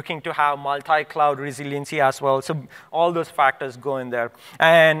I looking to have multi-cloud resiliency as well? So all those factors go in there.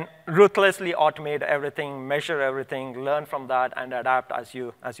 And ruthlessly automate everything, measure everything, learn from that, and adapt as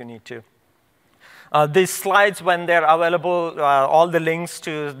you need to. These slides, when they're available, all the links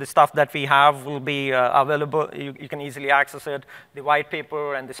to the stuff that we have will be available. You can easily access it. The white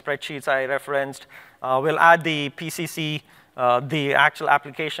paper and the spreadsheets I referenced. We'll add the PCC, the actual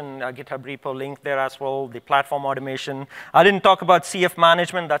application GitHub repo link there as well, the platform automation. I didn't talk about CF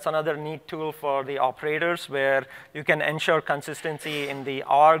management. That's another neat tool for the operators where you can ensure consistency in the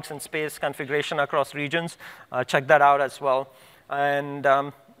orgs and space configuration across regions. Check that out as well. And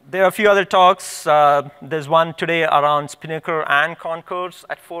there are a few other talks. There's one today around Spinnaker and Concourse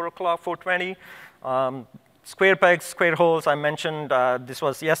at 4 o'clock, 4:20. Square pegs, square holes, I mentioned. This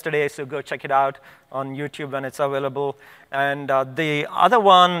was yesterday, so go check it out on YouTube when it's available. And the other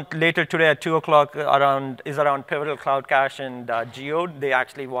one later today at 2 o'clock is around Pivotal Cloud Cache and Geode. They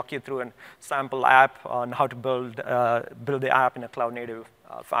actually walk you through a sample app on how to build the app in a cloud-native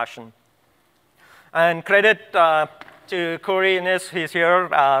fashion. And credit to Corey Innes, he's here.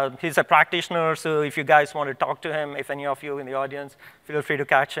 He's a practitioner, so if you guys want to talk to him, if any of you in the audience, feel free to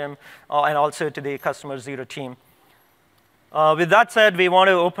catch him, and also to the Customer Zero team. With that said, we want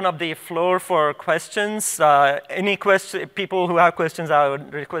to open up the floor for questions. People who have questions, I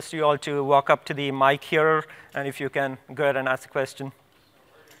would request you all to walk up to the mic here, and if you can, go ahead and ask a question.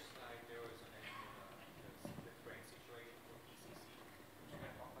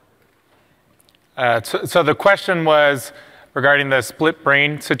 So the question was regarding the split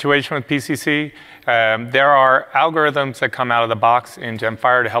brain situation with PCC. There are algorithms that come out of the box in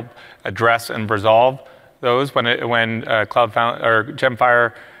Gemfire to help address and resolve those when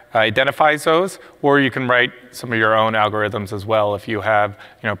Gemfire identifies those, or you can write some of your own algorithms as well if you have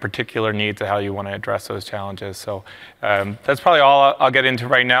particular needs of how you want to address those challenges. So that's probably all I'll get into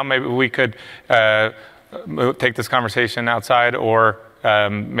right now. Maybe we could take this conversation outside, or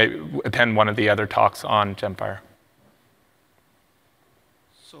maybe attend one of the other talks on Gemfire.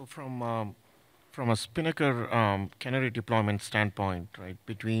 So from a Spinnaker canary deployment standpoint, right,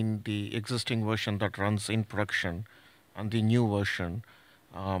 between the existing version that runs in production and the new version,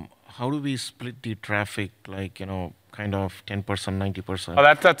 how do we split the traffic, like, kind of 10%, 90%? Oh,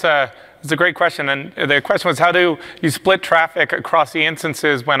 that's a great question. And the question was, how do you split traffic across the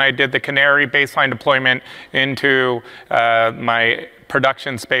instances when I did the Canary baseline deployment into my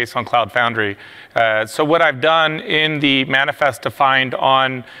production space on Cloud Foundry? So what I've done in the manifest defined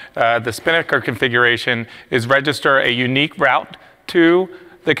on the Spinnaker configuration is register a unique route to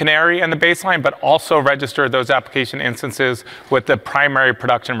the Canary and the baseline, but also register those application instances with the primary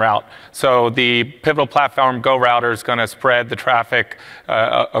production route. So the Pivotal Platform Go router is going to spread the traffic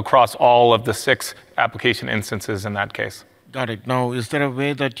across all of the 6 application instances in that case. Got it. Now, is there a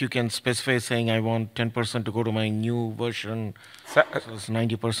way that you can specify saying I want 10% to go to my new version, so it's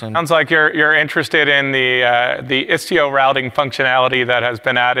 90%? Sounds like you're interested in the Istio routing functionality that has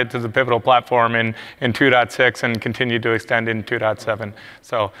been added to the Pivotal platform in 2.6 and continued to extend in 2.7.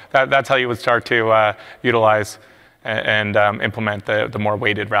 So that's how you would start to utilize and implement the more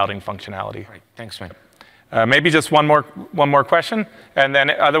weighted routing functionality. Right. Thanks, man. Maybe just one more question, and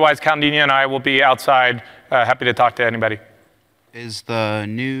then otherwise, Kaundinya and I will be outside, happy to talk to anybody. Is the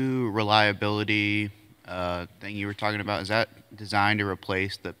new reliability thing you were talking about, is that designed to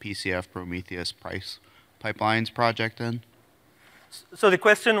replace the PCF Prometheus price pipelines project then? So the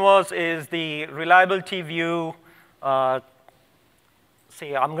question was, is the reliability view, I'm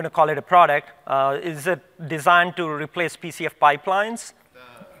going to call it a product, is it designed to replace PCF pipelines?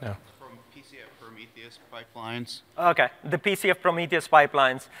 No. From PCF Prometheus pipelines? Okay, the PCF Prometheus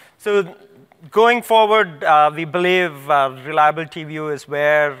pipelines. So going forward, we believe reliability view is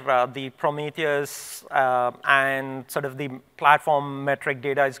where the Prometheus and sort of the platform metric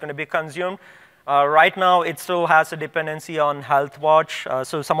data is going to be consumed. Right now, it still has a dependency on HealthWatch.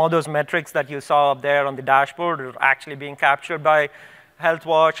 So some of those metrics that you saw up there on the dashboard are actually being captured by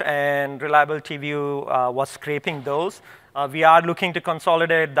HealthWatch, and reliability view was scraping those. We are looking to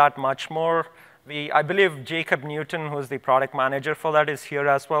consolidate that much more. I believe Jacob Newton, who's the product manager for that, is here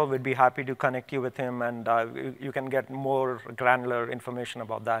as well. We'd be happy to connect you with him, and you can get more granular information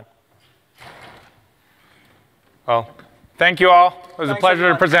about that. Well, thank you all. It was a Thanks, pleasure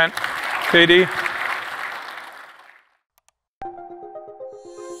everyone. to present. JD.